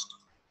next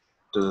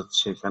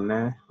যাচ্ছে এখানে,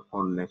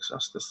 ওর নেক্সট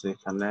আসতেছে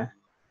এখানে,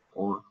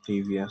 ওর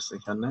প্রিভিয়াস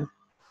এখানে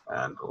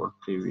এন্ড ওর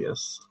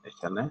প্রিভিয়াস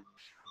এখানে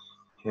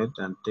হেড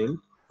এন্ড টেল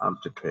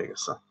আপডেট হয়ে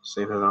গেছে।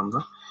 সেইভাবে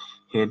আমরা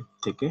হেড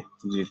থেকে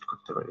ডিলিট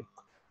করতে পারি।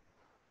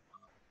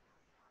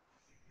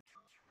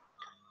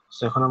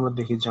 এখন আমরা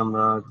দেখি যে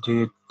আমরা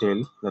ডিলিট টেল,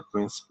 দ্যাট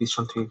মিন্স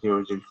পিছন থেকে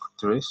কিভাবে ডিলিট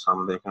করতে পারি।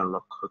 আমাদের এখানে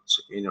লক্ষ্য হচ্ছে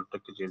এই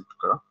নোটটাকে ডিলিট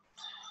করা।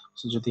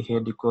 যদি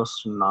হেড ইকুয়ালস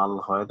টু নাল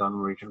হয় তাহলে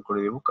আমরা রিটার্ন করে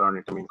দিব, কারণ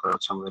এটা মিন করা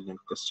হচ্ছে আমাদের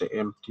লিঙ্ক লিস্টে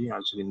এমটি।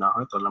 আর যদি না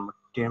হয় তাহলে আমরা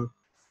টেম্প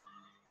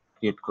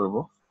ক্রিয়েট করব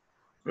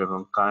এবং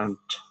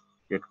কারেন্ট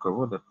ক্রিয়েট করব,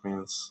 দ্যাট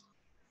মিন্স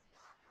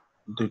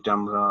দুইটা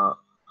আমরা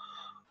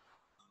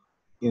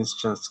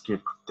ইনস্ট্যান্স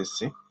ক্রিয়েট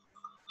করতেছি।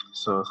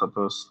 So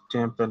suppose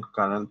temp and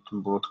current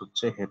both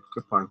হচ্ছে হেডকে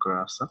পয়েন্ট করে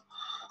আসে।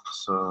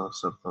 So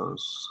suppose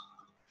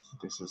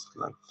this is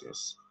like this.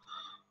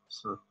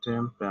 So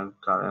temp and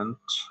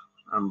current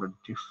আমরা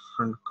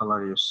ডিফারেন্ট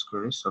কালার ইউজ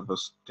করি।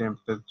 সাপোজ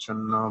টেম্পের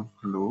জন্য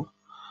ব্লু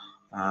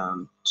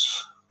এন্ড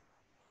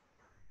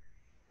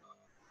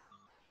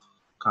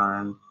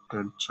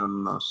কারেন্টের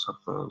জন্য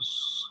সাপোজ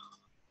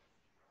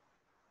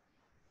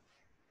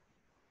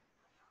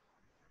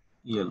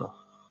ইয়েলো।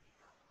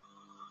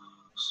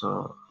 সো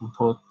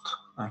বোথ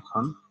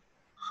এখন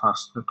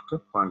ফার্স্ট নোটকে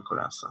পয়েন্ট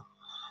করে আসে।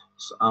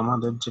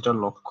 আমাদের যেটা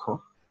লক্ষ্য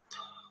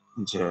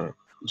যে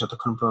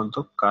যতক্ষণ পর্যন্ত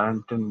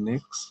কারেন্টের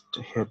নেক্সট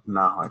হেড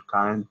না হয়,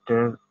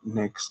 কারেন্টের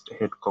নেক্সট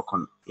হেড কখন,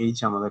 এই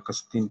যে আমাদের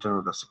কাছে তিনটা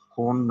নোড আছে,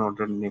 কোন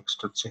নোডের নেক্সট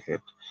হচ্ছে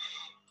হেড,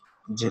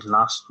 যে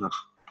লাস্ট নোড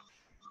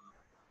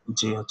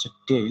যে হচ্ছে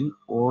টেইল,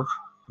 ওর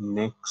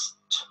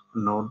নেক্সট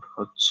নোড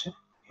হচ্ছে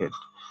হেড।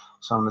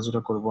 সো আমরা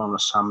যেটা করবো, আমরা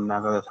সামনে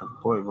আগাতে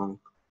থাকবো এবং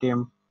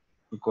টেম্প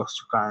ইকুয়ালস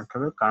টু কারেন্ট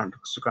হবে, current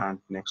equals to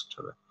current next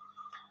হবে।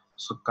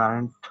 সো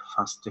কারেন্ট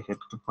ফার্স্টে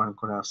হেডকে পয়েন্ট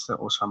করে আসছে,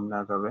 ও সামনে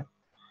আগাবে,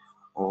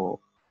 ও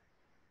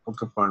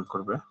ওকে পয়েন্ট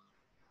করবে।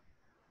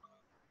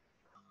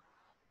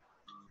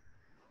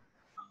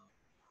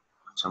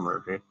 আচ্ছা, আমরা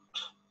রেড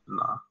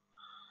না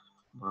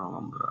বরং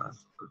আমরা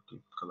একটু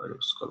ডিপ কালার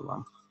ইউজ করলাম।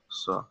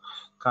 সো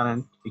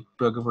কারেন্ট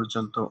একটু আগে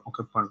পর্যন্ত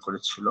ওকে পয়েন্ট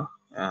করেছিল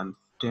এন্ড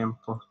টেম্প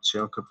হচ্ছে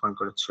ওকে পয়েন্ট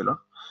করেছিল।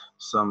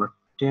 সো আমরা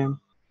টেম্প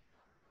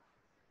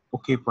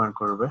ওকে পয়েন্ট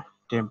করবে,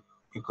 টেম্প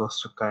ইকুয়ালস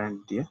টু কারেন্ট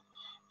দিয়ে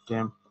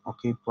টেম্প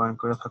ওকে পয়েন্ট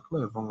করে থাকলো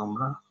এবং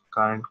আমরা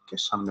কারেন্টকে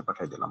সামনে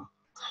পাঠিয়ে দিলাম।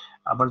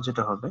 আবার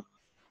যেটা হবে,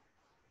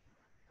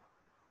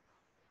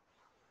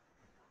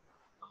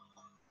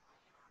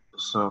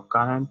 সো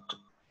কারেন্ট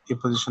এই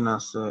পজিশনে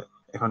আছে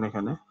এখন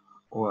এখানে,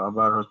 ও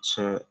আবার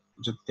হচ্ছে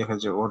যদি দেখে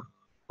যে ওর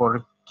পরে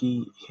কি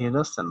হেড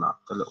আছে না,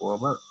 তাহলে ও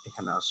আবার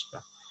এখানে আসবে।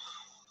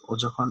 ও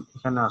যখন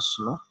এখানে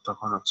আসলো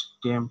তখন হচ্ছে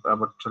টেম্প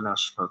আবার চলে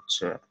আসলো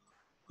হচ্ছে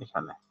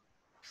এখানে।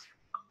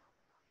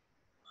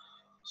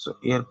 সো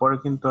এরপরে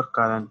কিন্তু আর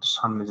কারেন্ট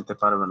সামনে যেতে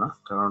পারবে না,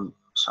 কারণ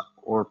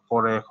ওর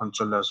পরে এখন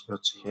চলে আসবে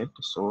হচ্ছে হেড।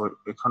 সো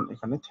এখন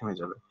এখানে থেমে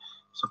যাবে।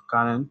 সো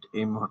কারেন্ট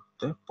এই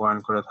মুহূর্তে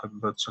পয়েন্ট করে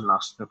থাকবে হচ্ছে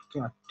লাস্ট নোটকে,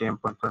 আর টেম্প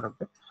পয়েন্ট করে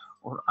থাকবে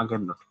ওর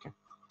আগের নোটকে।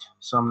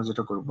 সো আমরা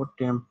যেটা করব,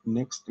 temp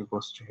next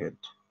equals to head,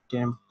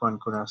 temp point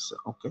করে আসছে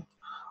ওকে,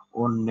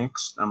 ওর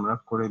নেক্সট আমরা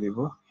করে দিব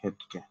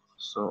হেডকে।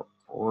 সো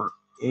ওর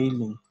এই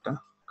লিঙ্কটা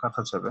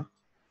কাটা যাবে,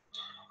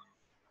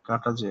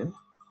 কাটা যে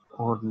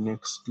ওর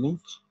নেক্সট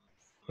লিঙ্ক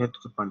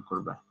হেডকে পয়েন্ট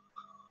করবে।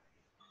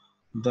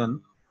 দেন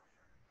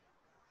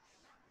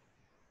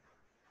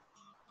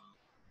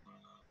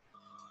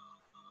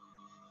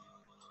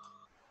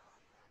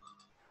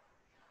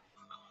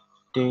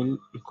tail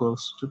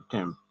equals to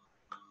temp.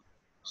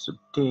 So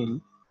tail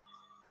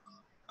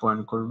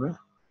point করবে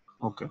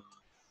ওকে,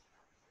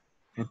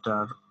 এটা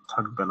আর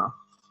থাকবে না।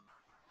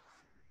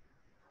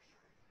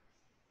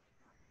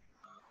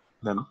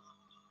 দেন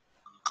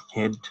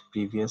head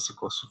previous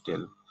equals to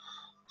tell.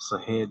 So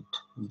head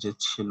যে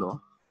ছিল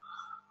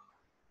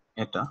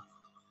এটা,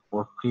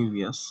 ওর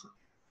প্রিভিয়াস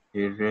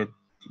এই রেড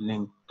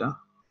লিঙ্কটা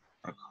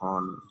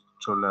এখন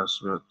চলে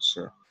আসবে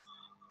হচ্ছে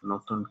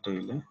নতুন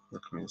টেইলে।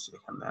 দ্যাট মিন্স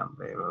এখানে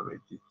আমরা এভাবে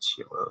দিচ্ছি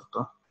আপাতত।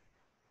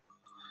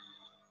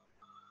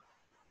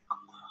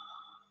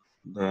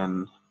 দেন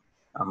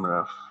আমরা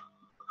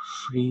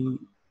ফ্রি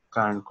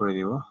কারেন্ট করে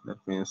দিব,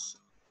 দ্যাট মিন্স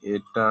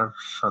এটার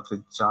সাথে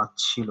যা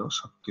ছিল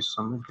সবকিছু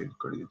আমি ডিলিট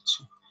করে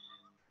দিচ্ছি।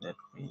 That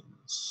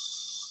means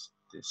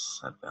this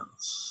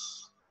happens.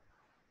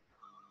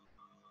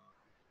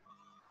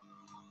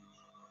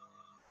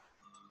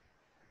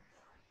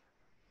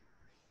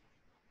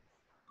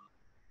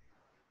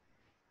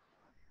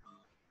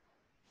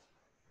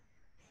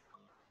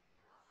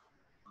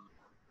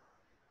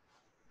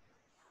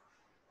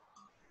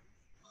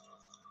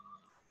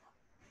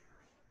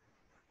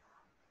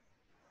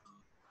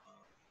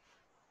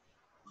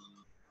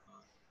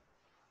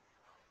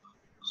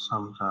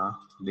 আমরা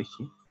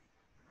দেখি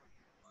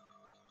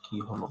কি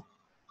হলো।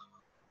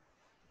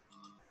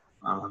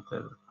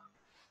 আমাদের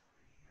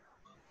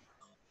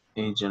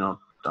এই যে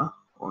নোটটা,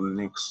 ওর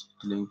নেক্সট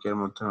লিঙ্কের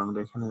মাধ্যমে আমরা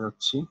এখানে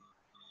যাচ্ছি,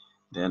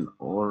 দেন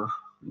ওর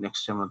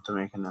নেক্সটের মাধ্যমে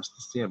এখানে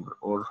আসতেছি, আবার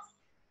ওর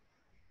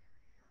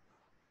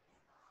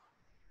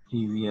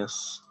প্রিভিয়াস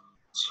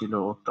ছিল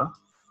ওটা,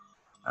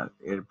 আর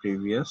এর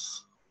প্রিভিয়াস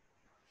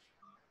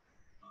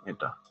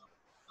এটা।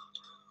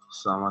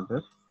 সো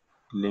আমাদের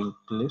লিংক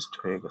লিস্ট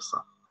হয়ে গেছে।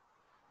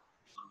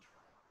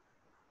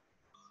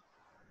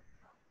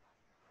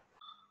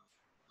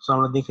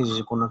 আমরা দেখেছি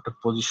যে কোনো একটা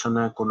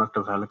পজিশনে কোনো একটা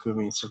ভ্যালু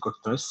কিভাবে ইনসার্ট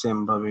করতে হয়, সেম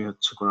ভাবে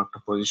হচ্ছে কোনো একটা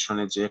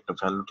পজিশনে যে একটা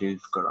ভ্যালু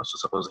ডিলিট করা।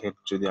 সাপোজ হেড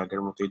যদি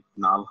আগের মতোই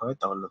নাল হয়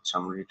তাহলে হচ্ছে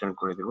আমরা রিটার্ন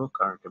করে দেবো,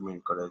 কারণ এটা মিন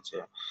করে যে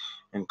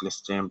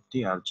লিস্টে এমটি।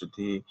 আর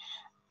যদি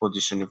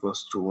পজিশন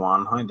ইকুয়ালস টু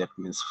 1 হয়, দ্যাট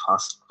মিনস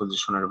ফার্স্ট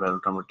পজিশনের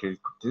ভ্যালুটা আমরা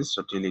ডিলিট করতেছি, সো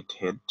ডিলিট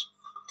হেড।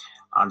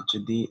 আর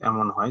যদি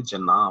এমন হয় যে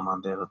না,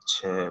 আমাদের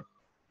হচ্ছে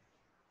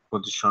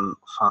পজিশন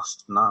ফার্স্ট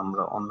না,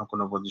 আমরা অন্য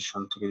কোনো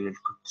পজিশন থেকে ডিলিট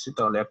করতেছি,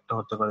 তাহলে একটা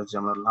হতে পারে যে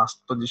আমরা লাস্ট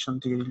পজিশন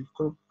থেকে ডিলিট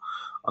করব,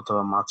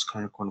 অথবা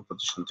মাঝখানে কোন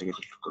পজিশন থেকে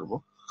ডিলিট করব।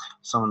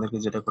 সো আমাদেরকে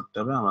যেটা করতে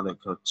হবে,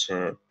 আমাদেরকে হচ্ছে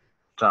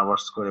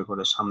ট্রাভার্স করে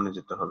করে সামনে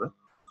যেতে হবে।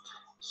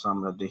 সো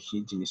আমরা দেখি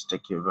জিনিসটা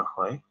কিভাবে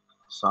হয়।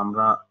 সো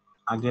আমরা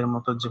আগের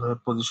মতো যেভাবে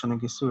পজিশনে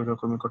গেছি ওই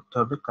রকমই করতে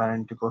হবে।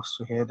 Current equals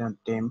to head and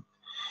temp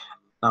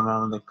নামে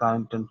আমাদের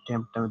কারেন্ট এন্ড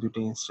টেম্প নামে দুটো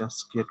ইনস্ট্যান্স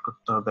ক্রিয়েট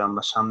করতে হবে।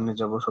 আমরা সামনে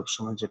যাব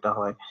সবসময়, যেটা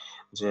হয়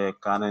যে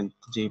কারেন্ট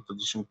যেই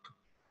পজিশন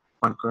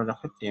পয়েন্ট করে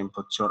রাখে, টেম্প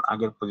হচ্ছে ওর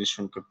আগের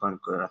পজিশনকে পয়েন্ট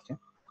করে রাখে।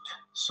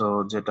 সো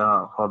যেটা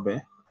হবে,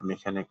 আমি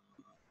এখানে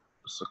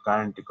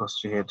current equals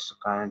to head,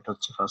 current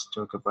হচ্ছে ফার্স্টে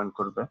ওকে পয়েন্ট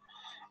করবে,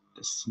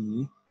 সি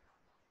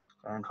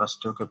কারেন্ট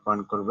ফার্স্টে ওকে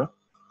পয়েন্ট করবে,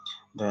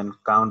 দেন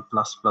কাউন্ট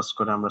প্লাস প্লাস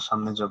করে আমরা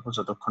সামনে যাব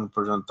যতক্ষণ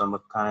পর্যন্ত আমরা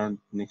current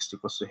next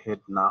equals to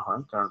head না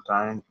হয়। কারণ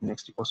current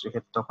next equals to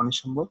head তখনই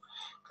সম্ভব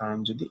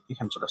কারেন্ট যদি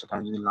এখানে চলে আসে।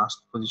 কারেন্ট যদি লাস্ট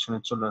পজিশনে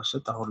চলে আসে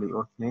তাহলে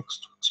ওর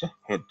নেক্সট হচ্ছে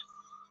হেড।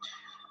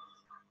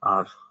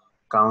 আর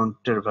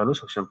কাউন্টের ভ্যালু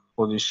সবসময়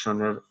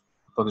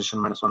পজিশন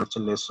মাইনাস ওয়ান হচ্ছে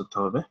লেস হতে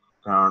হবে,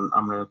 কারণ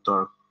আমরা তো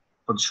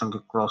পজিশনকে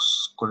ক্রস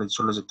করে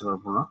চলে যেতে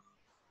পারবো না।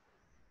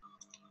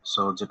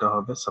 সো যেটা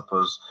হবে,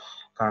 সাপোজ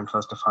কারেন্ট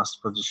ফার্স্ট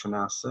পজিশনে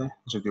আছে,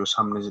 যদিও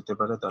সামনে যেতে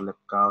পারে তাহলে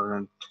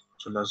কারেন্ট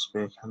চলে আসবে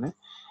এখানে,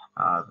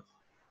 আর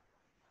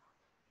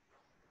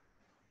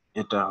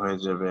এটা হয়ে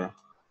যাবে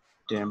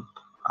টেম্প।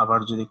 আবার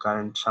যদি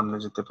কারেন্ট সামনে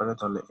যেতে পারে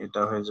তাহলে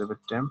এটা হয়ে যাবে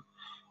টেম্প,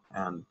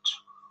 এন্ড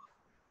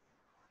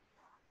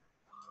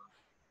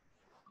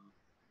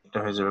এটা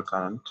হয়ে যাবে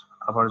কারেন্ট।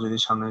 আবার যদি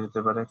সামনে যেতে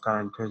পারে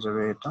কারেন্ট হয়ে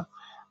যাবে এটা,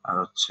 আর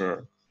হচ্ছে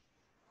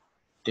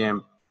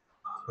টেম্প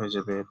হয়ে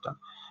যাবে এটা।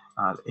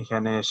 আর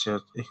এখানে এসে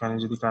এখানে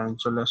যদি কারেন্ট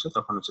চলে আসে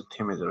তখন হচ্ছে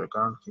থেমে যাবে,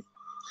 কারণ কি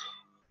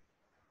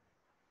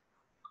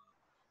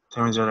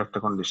থেমে যাওয়ার একটা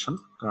কন্ডিশন,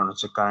 কারণ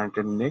হচ্ছে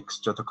কারেন্টের নেক্সট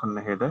যতক্ষণ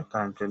না হেড হয়,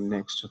 কারেন্টের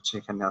নেক্সট হচ্ছে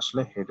এখানে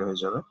আসলে হেড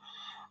হয়ে যাবে।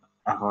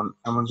 এখন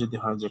এমন যদি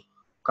হয় যে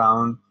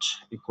count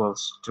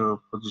equals to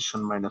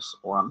position minus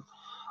one,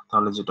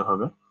 তাহলে যেটা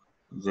হবে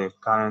যে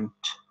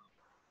কারেন্ট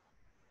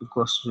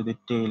ইকুয়ালস টু যদি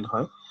টেইল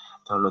হয়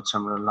তাহলে হচ্ছে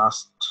আমরা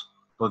লাস্ট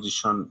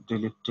পজিশন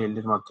ডিলিট টেইল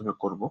এর মাধ্যমে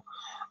করব।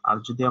 আর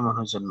যদি এমন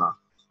হয় যে না,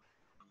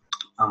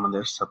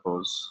 আমাদের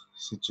সাপোজ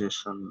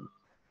সিচুয়েশন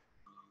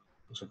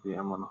যদি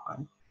এমন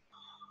হয়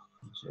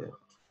যে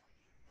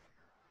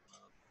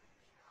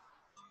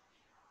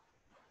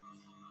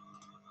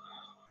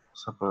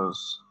সাপোজ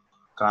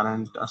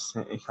কারেন্ট আছে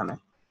এখানে,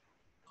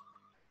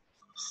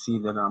 সি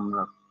দ্বারা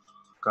আমরা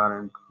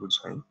কারেন্ট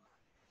বুঝাই,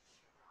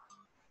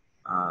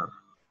 আর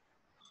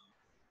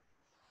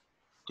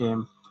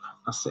টেম্প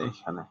আছে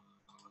এখানে,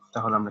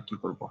 তাহলে আমরা কি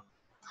করব,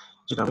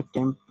 যেটা হবে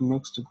temp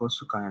next equals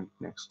to current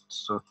next.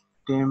 So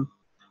temp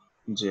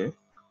যে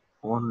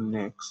ওর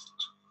নেক্সট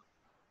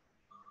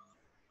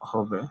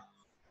হবে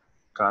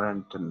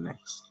কারেন্টের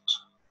নেক্সট,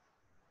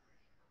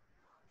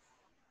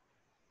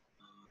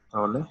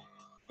 তাহলে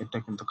এটা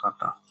কিন্তু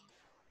কাটা।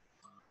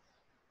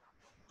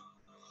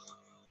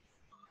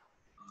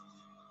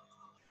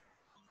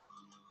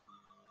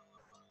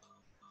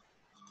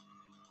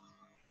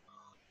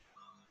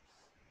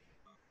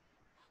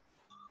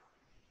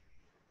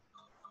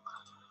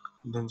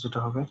 দেন যেটা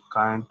হবে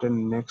কারেন্টের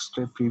নেক্সট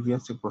এর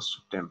প্রিভিয়াস ইকুয়ালস টু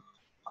টেম্প,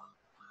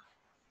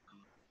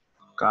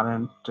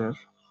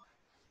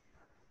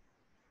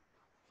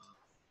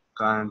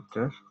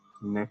 কারেন্টের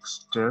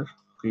নেক্সট এর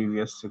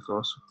প্রিভিয়াস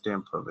ইকুয়ালস টু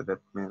টেম্প হবে।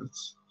 দ্যাট মিন্স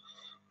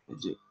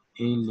যে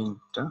এই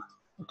লিঙ্কটা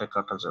এটা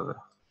কাটা যাবে।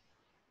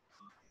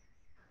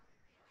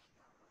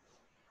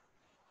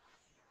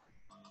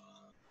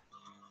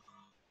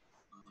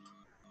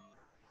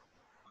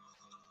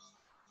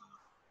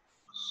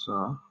 সো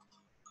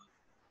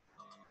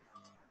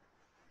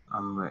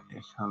আমরা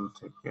এখান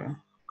থেকে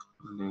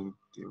লিঙ্ক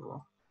দিব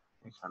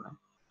এখানে,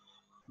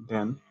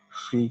 দেন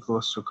ফ্রি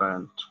ইকুয়ালস টু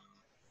কারেন্ট,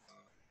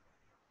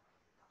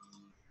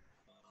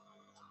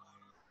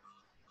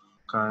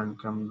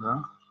 কারেন্টকে আমরা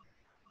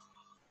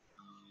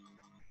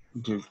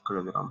ডিলিট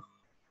করে দিলাম।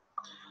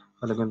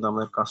 তাহলে কিন্তু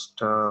আমাদের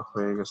কাজটা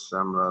হয়ে গেছে,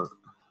 আমরা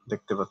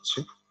দেখতে পাচ্ছি।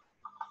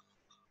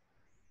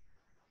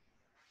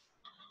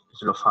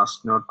 ছিল ফার্স্ট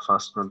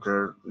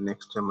নোডের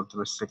নেক্সট এর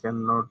মাধ্যমে সেকেন্ড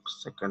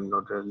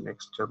নোডের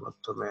নেক্সট এর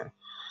মাধ্যমে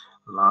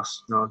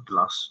লাস্ট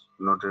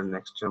নোডের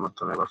নেক্সট এর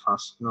মাধ্যমে আবার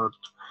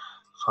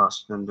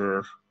ফার্স্ট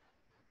নোডের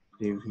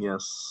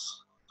প্রিভিয়াস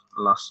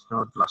লাস্ট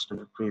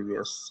নোডের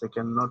previous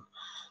second node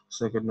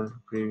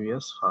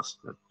previous first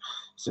node.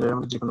 সেটা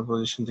আমরা যে কোনো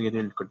পজিশন থেকে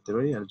ডিলিট করতে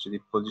পারি। আর যদি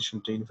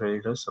পজিশনটা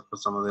ইনভ্যালিড হয়, সাপোজ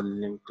আমাদের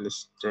লিংক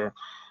লিস্টে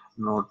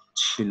নোড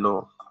ছিল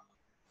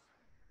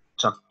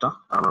 4টা,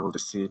 আমরা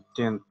বলতেছি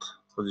 10th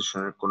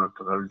পজিশনের কোন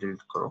একটা ভ্যালু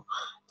ডিলিট করো,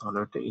 তাহলে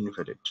এটা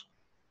ইনভ্যালিড।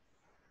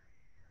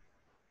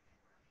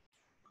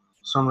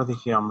 সো আমরা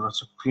দেখি, আমরা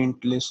হচ্ছে প্রিন্ট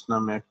লিস্ট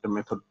নামে একটা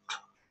মেথড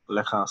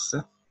লেখা আছে,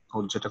 ও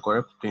যেটা করে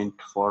প্রিন্ট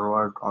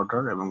ফরওয়ার্ড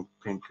অর্ডার এবং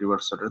প্রিন্ট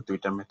রিভার্স অর্ডার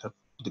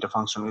দুইটা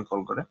ফাংশনকে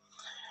কল করে।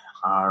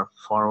 আর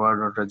ফরওয়ার্ড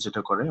অর্ডার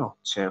যেটা করে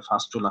হচ্ছে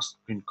ফার্স্ট টু লাস্ট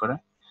প্রিন্ট করে,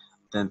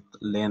 দেন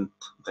length,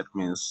 that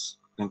means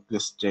link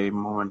list যে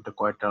মোমেন্টে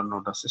কয়টা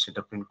নোড আছে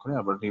সেটা প্রিন্ট করে।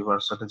 আবার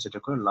রিভার্স অর্ডার যেটা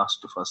করে লাস্ট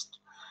টু ফার্স্ট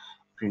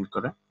প্রিন্ট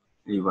করে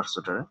রিভার্স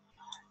অর্ডারে।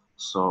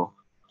 সো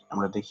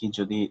আমরা দেখি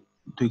যদি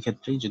দুই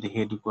ক্ষেত্রেই যদি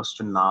হেড ইকুয়ালস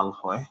টু নাল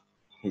হয়,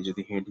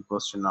 যদি হেড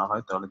ইকুয়ালস টু নাল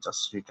হয় তাহলে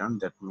জাস্ট রিটার্ন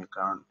দ্যাট মিন,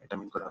 কারণ এটা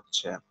মিন করে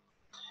হচ্ছে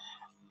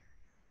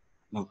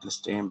লিঙ্ক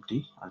লিস্ট এমটি।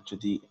 আর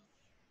যদি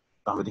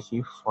আমরা দেখি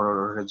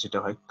ফরওয়ার্ডারে যেটা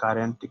হয়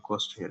current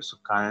equals to head, so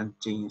current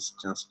যে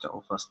ইনস্ট্যান্সটা ও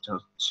ফার্স্ট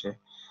হচ্ছে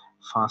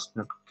ফার্স্ট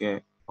নোডকে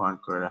পয়েন্ট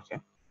করে রাখে,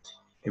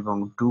 এবং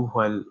ডু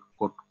হোয়াইল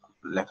কোড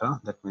লেখা,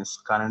 দ্যাট মিনস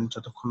কারেন্ট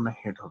যতক্ষণ না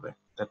হেড হবে,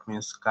 দ্যাট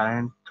মিনস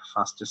কারেন্ট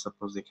ফার্স্টে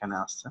সাপোজ এখানে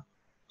আসছে,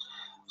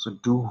 সো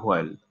ডু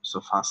হোয়াইল, সো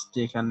ফার্স্টে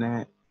এখানে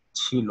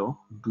ছিল,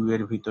 ডু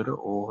এর ভিতরে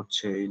ও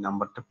হচ্ছে এই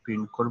নাম্বারটা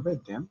প্রিন্ট করবে,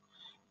 দেন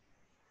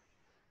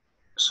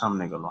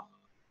সামনে গেল,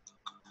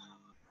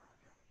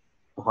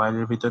 হোয়াইল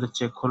এর ভিতরে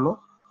চেক হলো,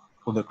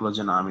 ও দেখলো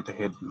যে না আমি তো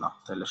হেড না,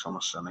 তাহলে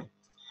সমস্যা নেই,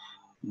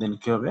 দেন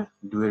কি হবে,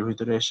 ডু এর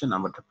ভিতরে এসে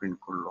নাম্বারটা প্রিন্ট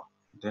করলো,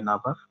 দেন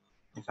আবার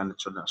এখানে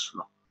চলে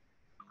আসলো,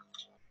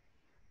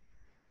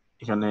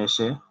 এখানে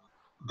এসে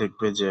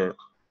দেখবে যে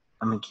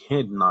আমি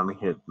হেড না, আমি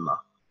হেড না,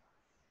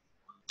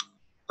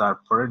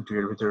 তারপরে ডু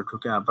এর ভিতরে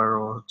ঢুকে আবার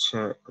ও হচ্ছে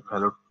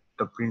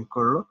ভ্যালুটা প্রিন্ট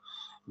করলো,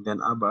 দেন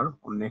আবার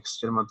ও নেক্সট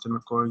এর মাধ্যমে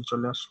করে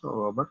চলে আসলো, ও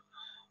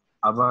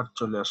আবার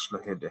চলে আসলো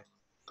হেডে।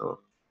 তো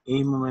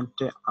এই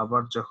মোমেন্টে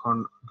আবার যখন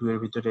ডু এর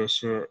ভিতরে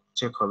এসে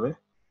চেক হবে,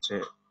 যে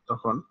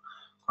তখন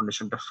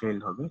কন্ডিশনটা ফেল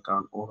হবে,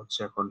 কারণ ও হচ্ছে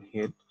এখন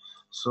হেড,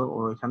 সো ও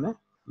এখানে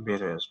বের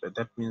হয়ে আসবে।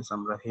 দ্যাট মিনস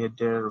আমরা হেড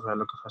এর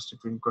ভ্যালুকে ফার্স্টে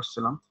প্রিন্ট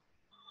করছিলাম,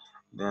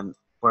 দেন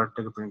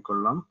পরেরটাকে প্রিন্ট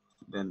করলাম,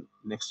 দেন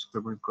নেক্সট কে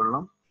প্রিন্ট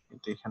করলাম,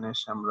 কিন্তু এখানে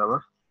এসে আমরা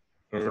আবার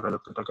হেড এর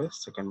ভ্যালুটাকে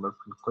সেকেন্ড বার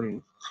প্রিন্ট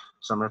করিনি,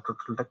 সো আমরা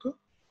টোটালটাকে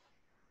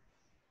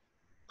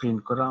প্রিন্ট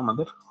করা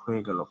আমাদের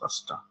হয়ে গেল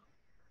কাজটা।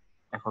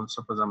 এখন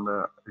সাপোজ আমরা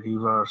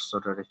রিভার্স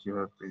অর্ডারে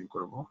কিভাবে প্রিন্ট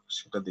করব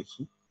সেটা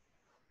দেখি।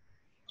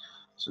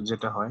 সো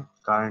যেটা হয়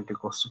কারেন্ট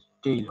ইকুয়ালস টু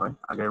টেইল হয়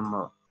আগের,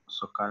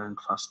 সো কারেন্ট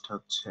ফার্স্ট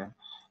হচ্ছে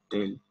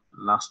টেইল,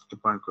 লাস্ট কে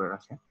পয়েন্ট করে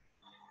রাখে,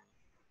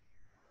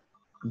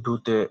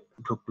 ডুতে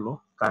ঢুকলো,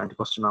 current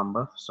equals to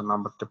number, so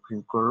নাম্বারটা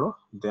প্রিন্ট করলো,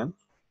 দেন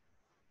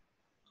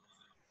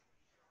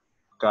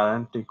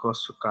current equals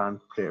to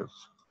current প্রেভ,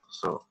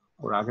 so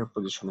ওর আগের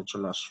পজিশনে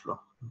চলে আসলো,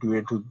 ডুয়ে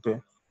ঢুকবে,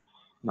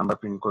 নাম্বার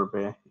প্রিন্ট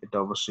করবে, এটা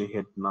অবশ্যই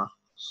হেড না,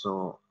 সো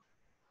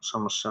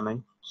সমস্যা নাই,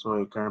 সো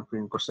এখানে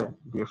প্রিন্ট করছে,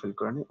 দিয়ে ফিল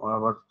করেনি, ও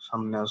আবার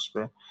সামনে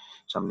আসবে,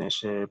 সামনে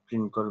এসে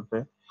প্রিন্ট করবে,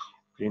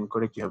 প্রিন্ট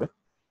করে কি হবে,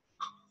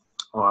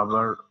 ও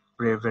আবার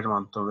ব্রেভের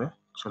মাধ্যমে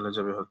চলে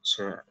যাবে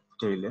হচ্ছে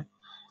টেইলে,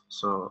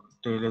 সো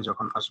টেইলে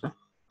যখন আসবে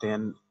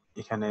দেন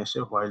এখানে এসে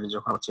হোয়াইলে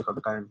যখন আবার চেক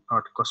হবে current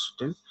not equals to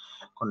tail,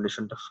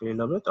 কন্ডিশনটা ফেল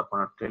হবে, তখন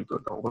আর টেইল কে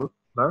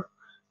বার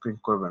প্রিন্ট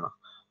করবে না,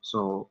 সো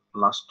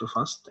লাস্ট টু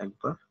ফার্স্ট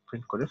একবার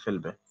প্রিন্ট করে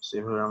ফেলবে।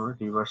 সেভাবে আমরা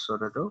রিভার্স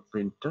অর্ডারেও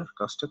প্রিন্টার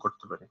কাজটা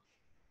করতে পারি।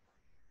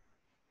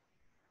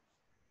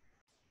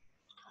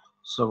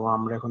 সো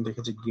আমরা এখন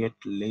দেখেছি গেট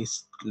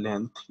লিস্ট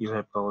লেন্থ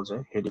কিভাবে পাওয়া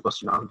যায়, head equals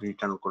to null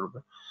return করবে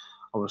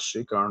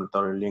অবশ্যই, কারণ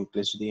তাহলে লিঙ্ক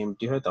লিস্ট যদি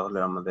এমটি হয় তাহলে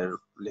আমাদের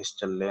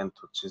লিস্টের লেন্থ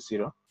হচ্ছে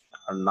 0,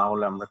 আর না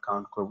হলে আমরা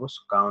কাউন্ট করব,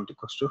 সো কাউন্ট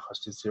ইকুয়ালস টু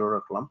ফার্স্টে 0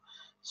 রাখলাম,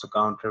 সো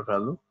কাউন্টের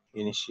ভ্যালু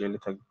ইনিশিয়ালি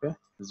থাকবে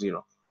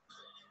 0,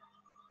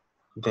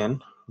 দেন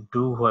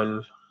do while,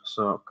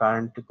 so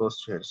current equals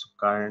to head, so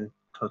current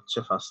হচ্ছে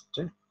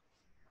ফার্স্টে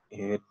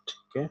হেড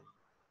কে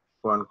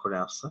পয়েন্ট করে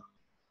আসে,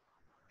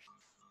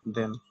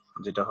 দেন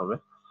যেটা হবে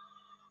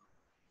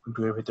ডু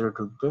এর ভিতরে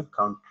ঢুকবে,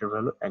 কাউন্টের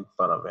ভ্যালু 1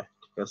 বাড়াবে,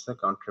 ঠিক আছে,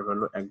 কাউন্টের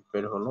ভ্যালু 1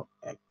 বের হলো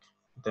 1,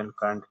 দেন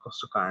current equals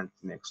to current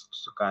next,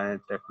 so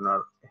current এখন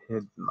আর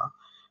হেড না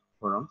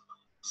বরং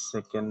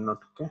সেকেন্ড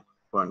নোডকে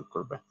পয়েন্ট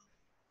করবে,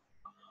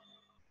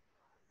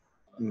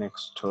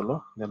 নেক্সট হলো,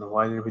 দেন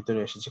হোয়াইল এর ভিতরে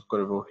এসে চেক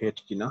করবে ও হেড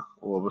কিনা,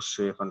 ও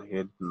অবশ্যই এখন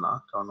হেড না,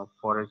 কারণ ও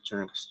পরের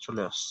জনের কাছে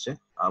চলে আসছে,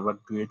 আবার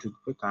 2 এ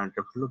ঢুকবে,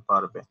 কারেন্টের ভ্যালু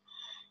বাড়বে,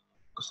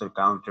 সরি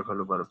কাউন্টের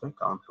ভ্যালু বাড়বে,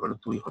 কাউন্টের ভ্যালু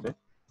 2 হবে,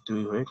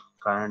 2 হয়ে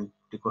current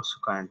equals to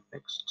current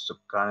next, so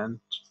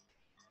current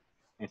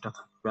এটা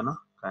থাকবে না,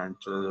 কারেন্ট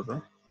চলে যাবে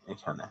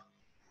এখানে,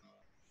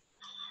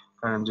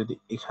 কারেন্ট যদি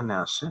এখানে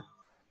আসে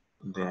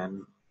দেন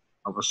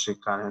অবশ্যই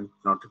current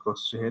not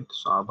equals to head,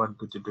 so আবার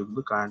দুটি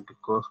ঢুকবে, current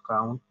equals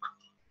count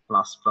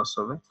plus plus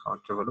হবে,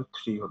 কাউন্টের ভ্যালু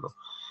 3 হলো,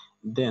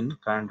 দেন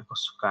current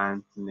equals to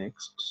current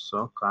next, so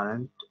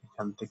current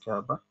এখান থেকে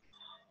আবার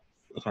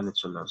এখানে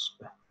চলে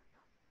আসবে,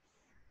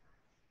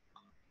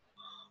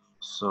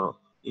 সো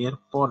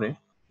এরপরে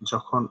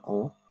যখন ও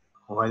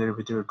হোয়াইলের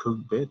ভিতরে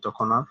ঢুকবে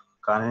তখন আর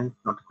current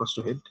not equals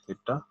to head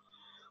এটা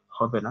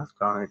হবে না,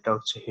 কারণ এটা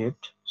হচ্ছে হেড,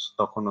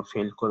 তখন ও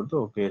ফেল করবে,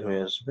 ও বের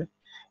হয়ে আসবে,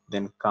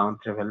 দেন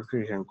কাউন্টের ভ্যালুটি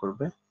রিটার্ন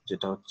করবে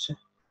যেটা হচ্ছে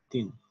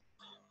 3,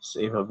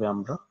 এইভাবে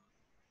আমরা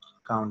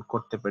কাউন্ট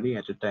করতে পারি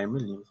এট এ টাইমে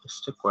লিঙ্ক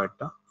লিস্টে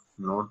কয়টা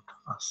নোড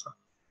আছে।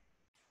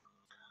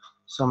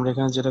 সো আমরা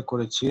এখানে যেটা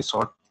করেছি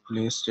সর্ট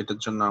লিস্ট, এটার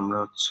জন্য আমরা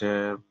হচ্ছে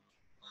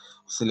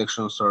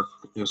সিলেকশন সর্ট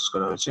ইউজ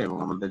করা হয়েছে, এবং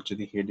আমাদের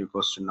যদি হেড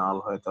ইকুয়ালস টু নাল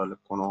হয় তাহলে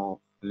কোনো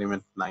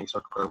এলিমেন্ট নাই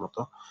সর্ট করার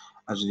মতো।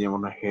 আর যদি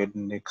আমরা হেড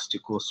নেক্সট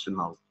ইকুয়ালস টু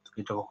নাল,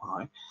 এটা কখন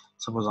হয়,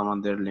 সাপোজ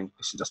আমাদের লিঙ্ক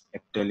লিস্টে জাস্ট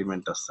একটা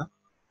এলিমেন্ট আছে,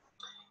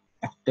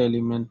 একটা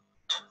এলিমেন্ট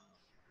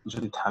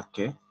যদি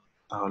থাকে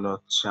তাহলে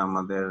হচ্ছে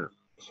আমাদের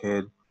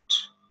হেড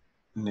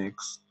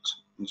নেক্সট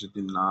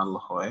যদি নাল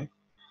হয়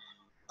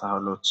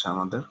তাহলে হচ্ছে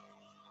আমাদের,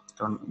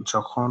 কারণ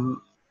যখন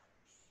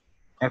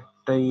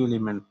একটাই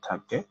এলিমেন্ট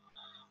থাকে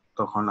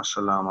তখন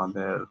আসলে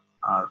আমাদের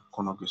আর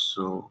কোনো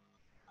কিছু,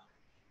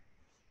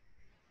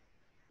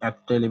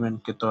 একটা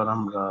এলিমেন্টকে তো আর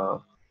আমরা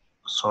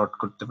সর্ট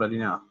করতে পারি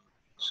না।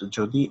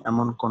 যদি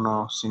এমন কোনো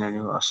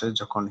সিনারিও আসে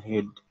যখন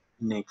হেড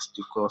নেক্সট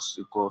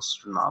ইকুয়ালস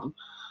টু নাল,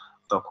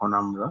 তখন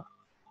আমরা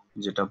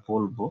যেটা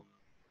বলবো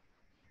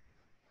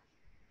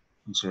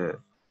যে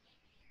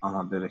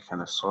আমাদের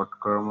এখানে সর্ট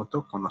করার মতো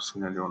কোনো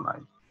সিনারিও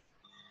নাই।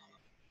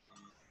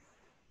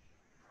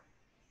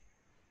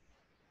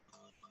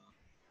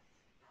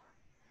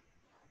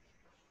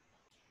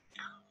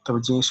 তবে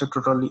জিনিসটা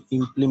টোটালি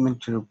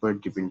ইমপ্লিমেন্টের উপর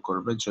ডিপেন্ড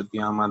করবে। যদি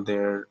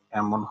আমাদের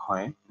এমন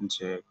হয়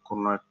যে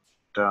কোনো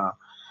একটা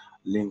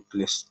লিঙ্ক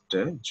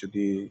লিস্টে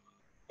যদি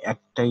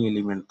একটাই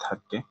এলিমেন্ট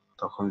থাকে,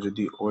 তখন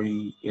যদি ওই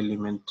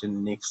এলিমেন্টের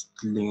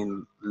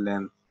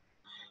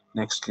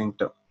নেক্সট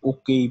লিঙ্কটা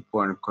ওকেই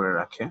পয়েন্ট করে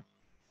রাখে,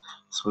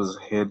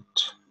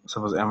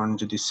 সাপোজ এমন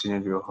যদি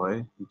সিনারিও হয়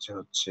যে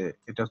হচ্ছে,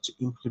 এটা হচ্ছে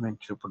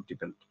ইমপ্লিমেন্টের উপর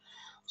ডিপেন্ড।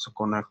 সো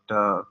কোনো একটা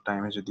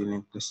টাইমে যদি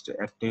লিঙ্ক লিস্টে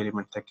একটা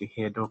এলিমেন্ট থাকে,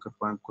 হেড ওকে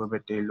পয়েন্ট করবে,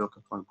 টেইল ওকে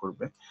পয়েন্ট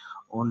করবে,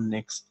 ওর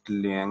নেক্সট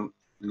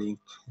লিঙ্ক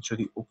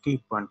যদি ওকেই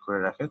পয়েন্ট করে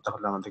রাখে,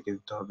 তাহলে আমাদেরকে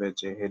দিতে হবে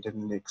যে হেডের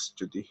নেক্সট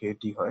যদি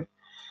হেডই হয়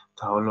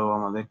তাহলেও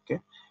আমাদেরকে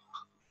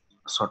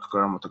সর্ট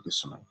করার মতো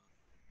কিছু নাই।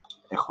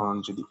 এখন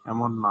যদি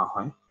এমন না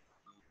হয়,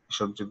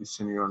 এসব যদি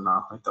সিনিয়র না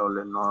হয়,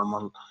 তাহলে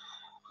নর্মাল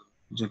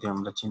যদি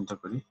আমরা চিন্তা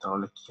করি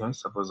তাহলে কি হয়,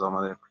 সাপোজ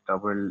আমাদের একটা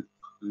ডাবল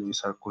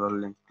সার্কুলার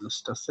লিঙ্ক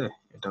লিস্ট আছে,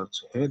 এটা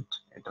হচ্ছে হেড,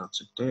 এটা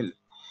হচ্ছে টেল।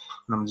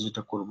 আমরা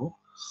যেটা করব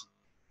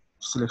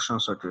সিলেকশন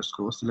সর্ট ইউজ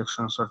করবো।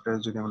 সিলেকশন সর্টে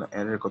যদি আমরা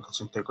অ্যারের কথা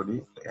চিন্তা করি,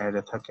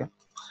 অ্যারে থাকে,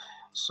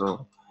 সো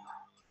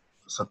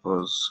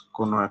সাপোজ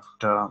কোনো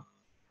একটা,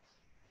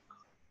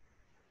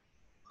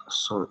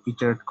 সো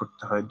ইটারেট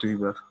করতে হয়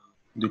দুইবার,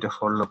 দুইটা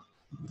ফর লুপ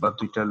বা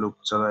দুইটা লুপ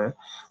চালায়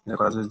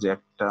করা যায় যে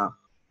একটা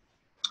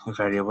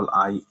ভ্যারিয়েবল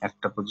আই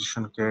একটা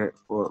পজিশনকে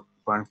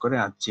পয়েন্ট করে,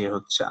 আর যে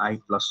হচ্ছে আই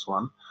প্লাস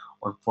ওয়ান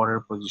ওর পরের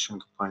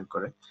পজিশনকে পয়েন্ট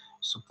করে।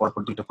 সো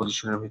পরপর দুইটা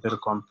পজিশনের ভিতরে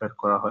কম্পেয়ার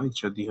করা হয়,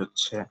 যদি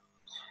হচ্ছে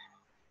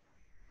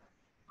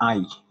আই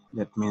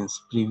দ্যাট মিনস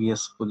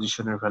প্রিভিয়াস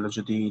পজিশনের ভ্যালু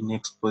যদি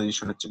নেক্সট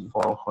পজিশনের চেয়ে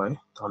বড় হয়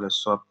তাহলে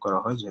সলভ করা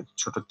হয়, যে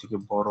ছোট থেকে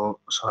বড়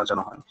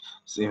সাজানো হয়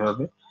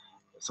সেভাবে।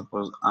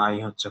 সাপোজ আই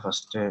হচ্ছে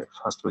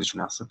ফার্স্ট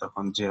পজিশনে আছে,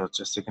 তখন যে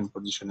হচ্ছে সেকেন্ড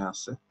পজিশনে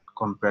আছে,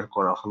 কম্পেয়ার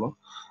করা হলো,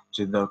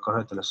 যদি দরকার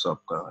হয় তাহলে সলভ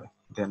করা হয়।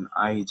 দেন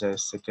আই যায়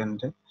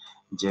সেকেন্ডে,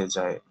 যে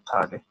যায়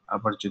থার্ডে,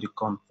 আবার যদি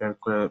কম্পেয়ার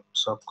করে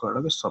সলভ করা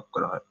লাগে সলভ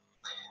করা হয়।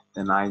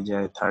 দেন আই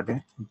যায় থার্ডে,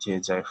 যে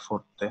যায়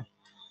ফোর্থে,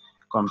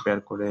 কম্পেয়ার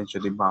করে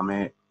যদি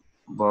বামে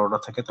বড়টা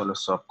থাকে তাহলে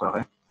সলভ করা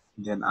হয়।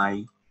 দেন আই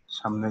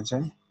সামনে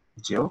যায়,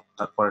 যেও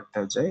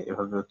তারপরটায় যায়,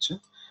 এভাবে হচ্ছে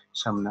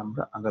সামনে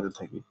আমরা আগাতে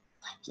থাকি।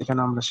 এখানে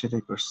আমরা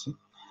সেটাই করছি।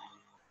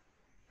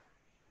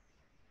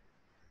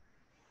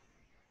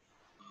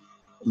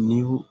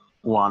 নিউ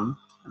ওয়ান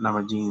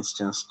নামের যে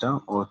ইনস্ট্যান্সটা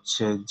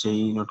হচ্ছে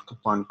যেই নোডকে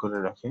পয়েন্ট করে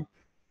রাখে,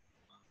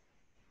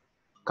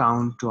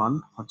 কাউন্ট ওয়ান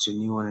হচ্ছে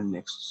নিউ ওয়ানের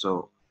নেক্সট। সো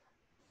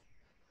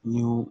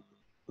নিউ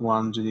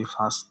ওয়ান যদি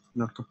ফার্স্ট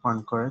নোডকে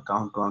পয়েন্ট করে,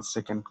 কাউন্ট ওয়ান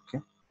সেকেন্ডকে,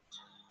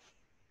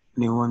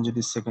 নিউ ওয়ান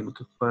যদি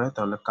সেকেন্ডকে করে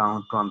তাহলে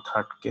কাউন্ট ওয়ান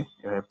থার্ডকে।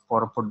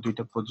 পরপর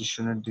দুইটা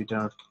পজিশনের দুইটা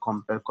নোডকে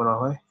কম্পেয়ার করা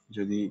হয়,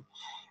 যদি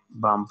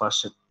বাম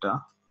পাশেরটা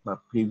বা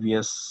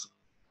প্রিভিয়াস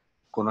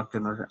কোন একটা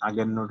নোডের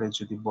আগের নোডে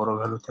যদি বড়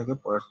ভ্যালু থাকে,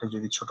 পরেরটা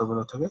যদি ছোট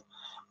ভ্যালু থাকে,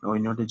 ওই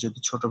নোডে যদি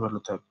ছোট ভ্যালু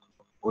থাকে,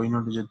 ওই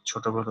নোডে যদি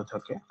ছোট ভ্যালু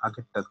থাকে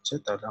আগেরটার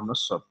চেয়ে, তাহলে আমরা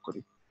সলভ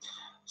করি।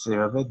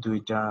 সেভাবে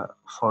দুইটা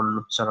ফর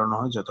লুপ চালানো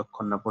হয়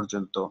যতক্ষণ না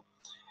পর্যন্ত,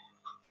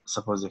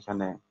 সাপোজ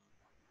এখানে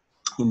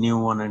নিউ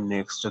ওয়ানের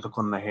নেক্সট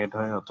যতক্ষণ না হেড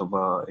হয়,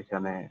 অথবা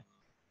এখানে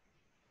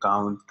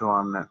কাউন্ট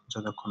ওয়ান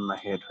যতক্ষণ না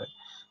হেড হয়।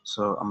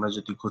 সো আমরা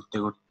যদি ঘুরতে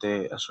ঘুরতে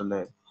আসলে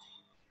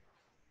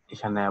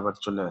এখানে আবার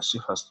চলে আসি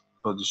ফার্স্ট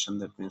পজিশন,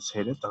 দ্যাট মিনস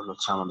হেডে, তাহলে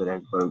হচ্ছে আমাদের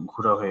একবার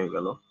ঘোরা হয়ে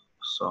গেল।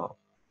 সো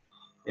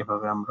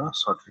এভাবে আমরা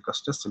সর্টের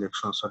কাজটা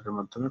সিলেকশন সর্টের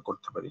মাধ্যমে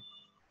করতে পারি।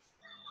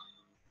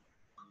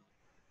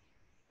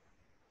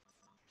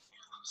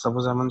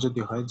 সাপোজ এমন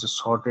যদি হয় যে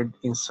সর্টেড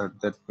ইনসার্ট,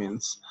 দ্যাট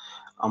মিনস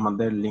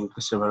আমাদের লিঙ্ক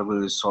লিস্টের ভ্যালু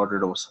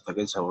সর্টেড অবস্থা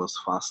থাকে, সাপোজ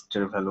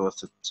ফার্স্টের ভ্যালু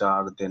আছে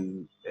 4, দেন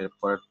এর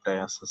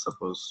পরেরটায় আছে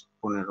সাপোজ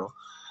 15।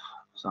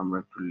 আমরা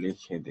একটু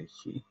লিখে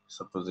দেখি,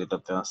 সাপোজ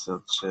এটাতে আছে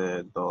হচ্ছে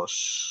 10,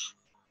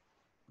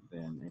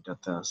 দেন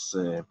এটাতে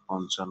আছে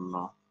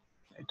 55,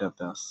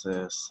 এটাতে আছে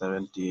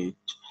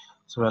 78।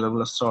 সো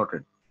ভ্যালুগুলো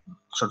সর্টেড,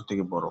 ছোট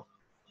থেকে বড়।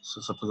 সো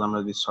সাপোজ আমরা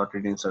যদি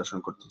সর্টেড ইনসার্শন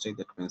করতে চাই,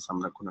 দ্যাট মিনস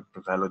আমরা কোনো একটা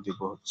ভ্যালু দিব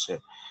হচ্ছে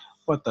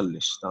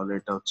 45, তাহলে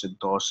এটা হচ্ছে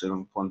 10 এবং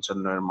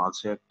 55 এর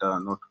মাঝে একটা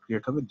নোট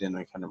ক্রিয়েট হবে, দেন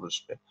ওইখানে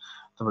বসবে।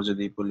 তারপর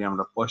যদি বলি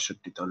আমরা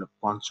 65, তাহলে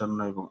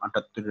 55 এবং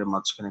 78 এর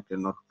মাঝখানে একটা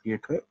নোট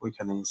ক্রিয়েট হয়ে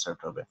ওইখানে ইনসার্ট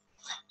হবে,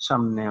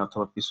 সামনে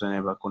অথবা পিছনে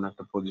বা কোনো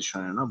একটা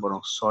পজিশনে না, বরং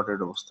সর্টেড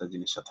অবস্থায়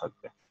জিনিসটা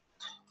থাকবে।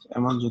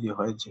 এমন যদি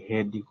হয় যে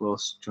হেড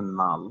ইকুয়ালস টু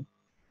নাল,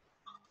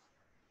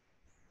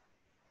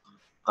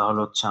 তাহলে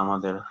হচ্ছে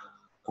আমাদের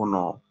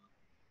কোনো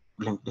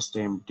লিঙ্ক লিস্ট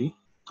এমটি,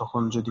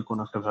 তখন যদি কোনো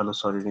একটা ভ্যালু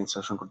সলিড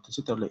ইনসার্শন করতেছি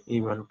তাহলে এই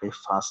ভ্যালুটাই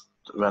ফার্স্ট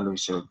ভ্যালু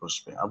হিসেবে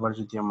বসবে। আবার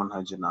যদি এমন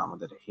হয় যে না,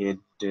 আমাদের হেড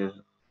এর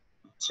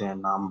যে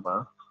নাম্বার,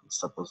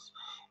 সাপোজ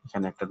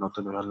এখানে একটা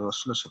নতুন ভ্যালু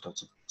আসলো, সেটা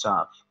হচ্ছে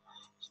 4।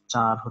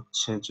 4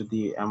 হচ্ছে যদি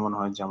এমন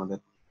হয় যে আমাদের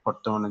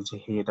বর্তমানে যে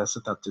হেড আছে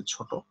তার চেয়ে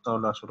ছোট,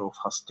 তাহলে আসলে ও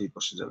ফার্স্টেই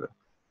বসে যাবে।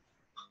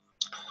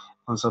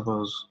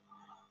 সাপোজ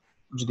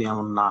যদি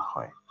এমন না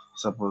হয়,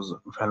 সাপোজ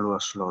ভ্যালু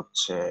আসলো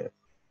হচ্ছে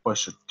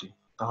 65,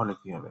 তাহলে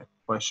কি হবে?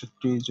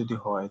 65 যদি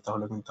হয়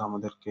তাহলে কিন্তু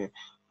আমাদেরকে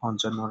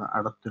 55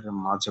 আর 78 এর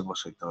মাঝে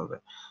বসাইতে হবে।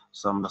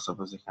 সো আমরা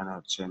সাপোজ এখানে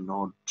হচ্ছে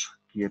নোড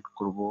ক্রিয়েট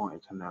করব,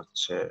 এখানে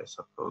হচ্ছে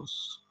সাপোজ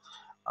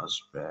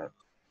আসবে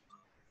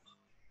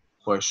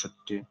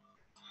 65,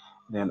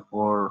 দেন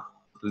ওর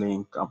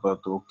লিঙ্ক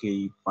আপাতত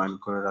ওকেই পয়েন্ট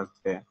করে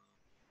রাখবে।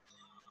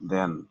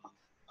 দেন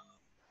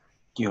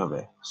কি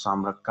হবে? সো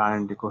আমরা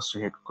কারেন্ট ইকুয়ালস টু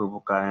হেড করব,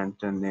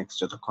 কারেন্টের নেক্সট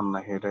যতক্ষণ না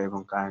হেড হয়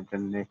এবং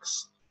কারেন্টের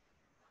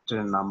নেক্সট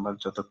এর নাম্বার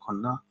যতক্ষণ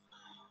না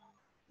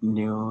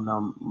নিউ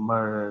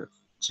নাম্বার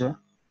চেয়ে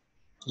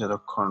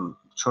যতক্ষণ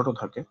ছোট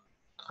থাকে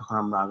ততক্ষণ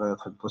আমরা আগাতে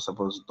থাকবো।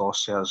 সাপোজ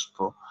 10-এ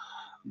আসবো,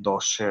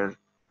 10-এর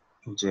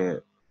যে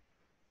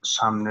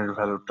সামনের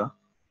ভ্যালুটা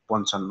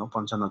 55,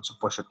 55 হচ্ছে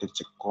 65-র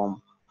চেয়ে কম,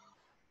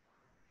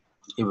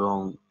 এবং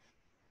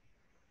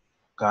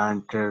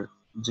কারেন্টের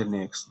যে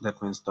নেক্সট, দ্যাট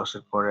মিনস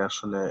 10-এর পরে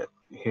আসলে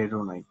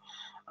হেডও নাই।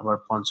 আবার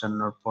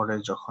 55-র পরে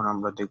যখন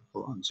আমরা দেখবো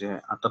যে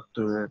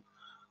 78-এর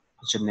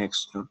হচ্ছে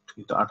নেক্সট নোট,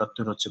 কিন্তু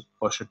 78 হচ্ছে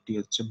 65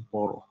 এর চেয়ে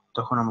বড়,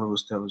 তখন আমরা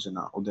বুঝতে পারবো যে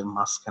না, ওদের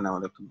মাঝখানে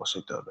আমাদেরকে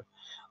বসাইতে হবে।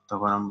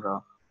 তখন আমরা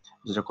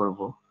যেটা করব,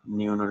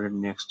 নিউ নোডের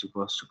নেক্সট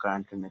ইকুয়ালস টু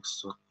কারেন্টের নেক্সট।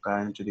 তো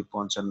কারেন্ট যদি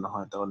 55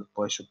 হয় তাহলে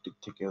 65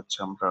 থেকে হচ্ছে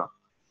আমরা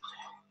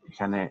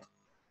এখানে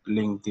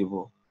লিংক দিব,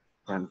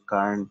 দেন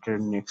কারেন্টের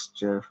নেক্সট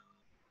এর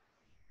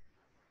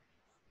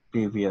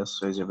প্রিভিয়াস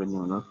হয়ে যাবে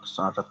নিউ নোড।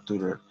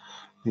 78 এর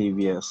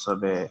প্রিভিয়াস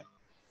হবে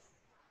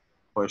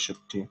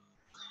 65,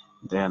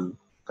 দেন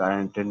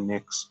কারেন্টের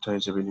নেক্সট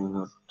হয়ে যাবে নিউ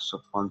নোড। সো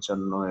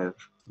 55 এর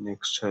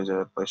নেক্সট হয়ে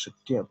যাবে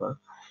 65, আবার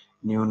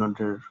নিউ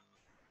নোডের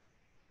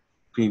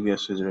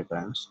প্রিভিয়াস হয়ে যাবে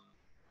কারেন্ট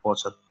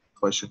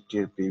 65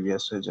 এর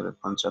প্রিভিয়াস হয়ে যাবে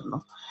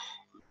 55।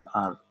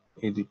 আর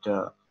এই দুইটা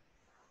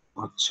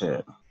হচ্ছে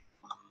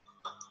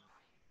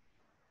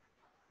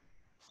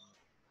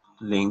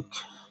লিংক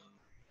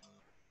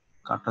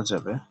কাটা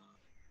যাবে,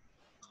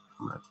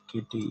 আমরা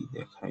কেটেই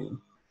দেখাই,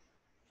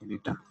 এই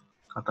দুইটা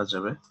কাটা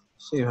যাবে,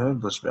 সেইভাবে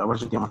বসবে। আবার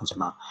যদি আমার হচ্ছে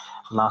না,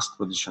 লাস্ট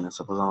পজিশনে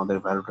সাপোজ আমাদের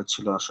ভ্যালুটা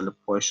ছিল আসলে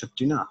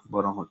 65 না,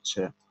 বরং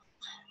হচ্ছে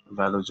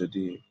ভ্যালু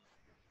যদি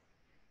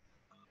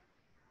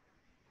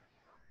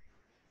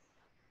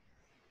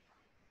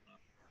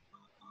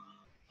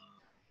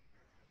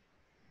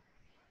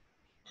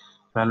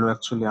ভ্যালু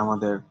অ্যাকচুয়ালি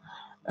আমাদের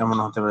এমন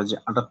হতে পারে যে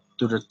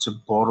 78-এর চেয়ে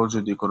বড়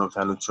যদি কোনো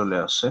ভ্যালু চলে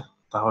আসে,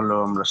 তাহলেও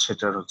আমরা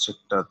সেটার হচ্ছে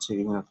একটা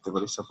চেকিং রাখতে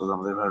পারি। সাপোজ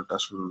আমাদের ভ্যালুটা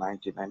আসলে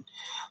 99,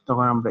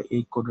 তখন আমরা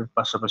এই কোডের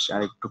পাশাপাশি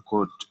আরেকটু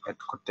কোড অ্যাড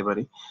করতে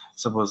পারি।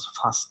 সাপোজ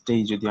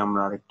ফার্স্টেই যদি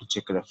আমরা আরেকটু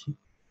চেক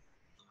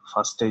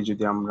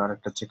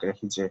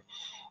রাখি, যে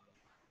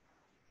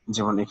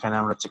যেমন এখানে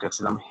আমরা চেক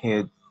রাখছিলাম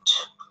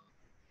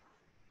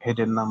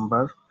হেডের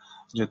নাম্বার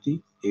যদি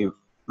এই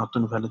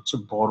নতুন ভ্যালুর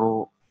চেয়ে বড়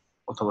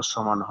অথবা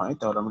সমান হয়,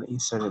 তাহলে আমরা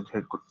ইনসাইডেড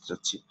হেড করতে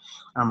যাচ্ছি।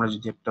 আমরা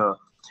যদি একটা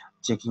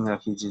চেকিং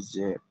রাখি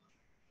যে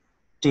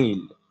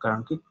টেইল, কারণ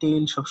কি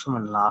টেইল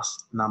সবসময় লাস্ট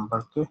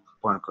নাম্বারকে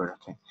পয়েন্ট করে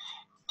রাখে,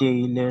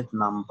 টেইলের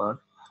নাম্বার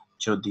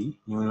যদি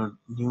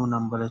নিউ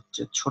নাম্বারের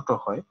চেয়ে ছোট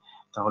হয়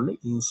তাহলে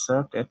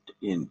ইনসার্ট এট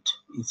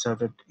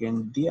এন্ড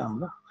দিয়ে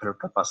আমরা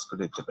ভ্যালুটা পাস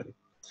করে দিতে পারি।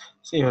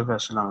 সেইভাবে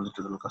আসলে আমাদের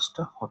টোটাল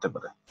কাজটা হতে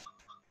পারে।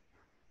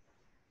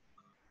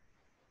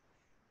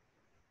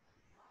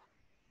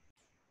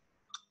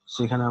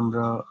 সেখানে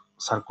আমরা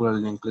সার্কুলার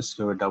লিংক লিস্ট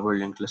কিভাবে ডাবল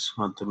লিংক লিস্টের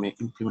মাধ্যমে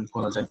ইমপ্লিমেন্ট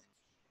করা যায়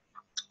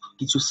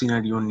কিছু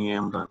সিনারিও নিয়ে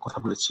আমরা কথা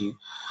বলেছি,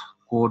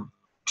 কোড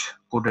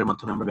কোডের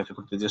মাধ্যমে আমরা ব্যাখ্যা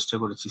করতে চেষ্টা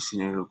করেছি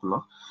সিনারিও গুলো,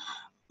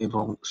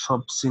 এবং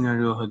সব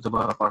সিনারিও হয়তো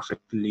বা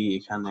পারফেক্টলি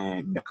এখানে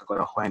ব্যাখ্যা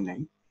করা হয় নাই,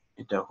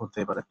 এটা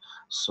হতে পারে।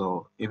 সো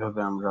এভাবে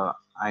আমরা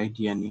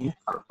আইডিয়া নিয়ে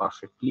আরো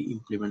পারফেক্টলি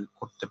ইমপ্লিমেন্ট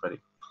করতে পারি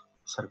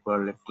circular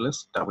link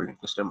list double link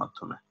লিস্টের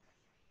মাধ্যমে।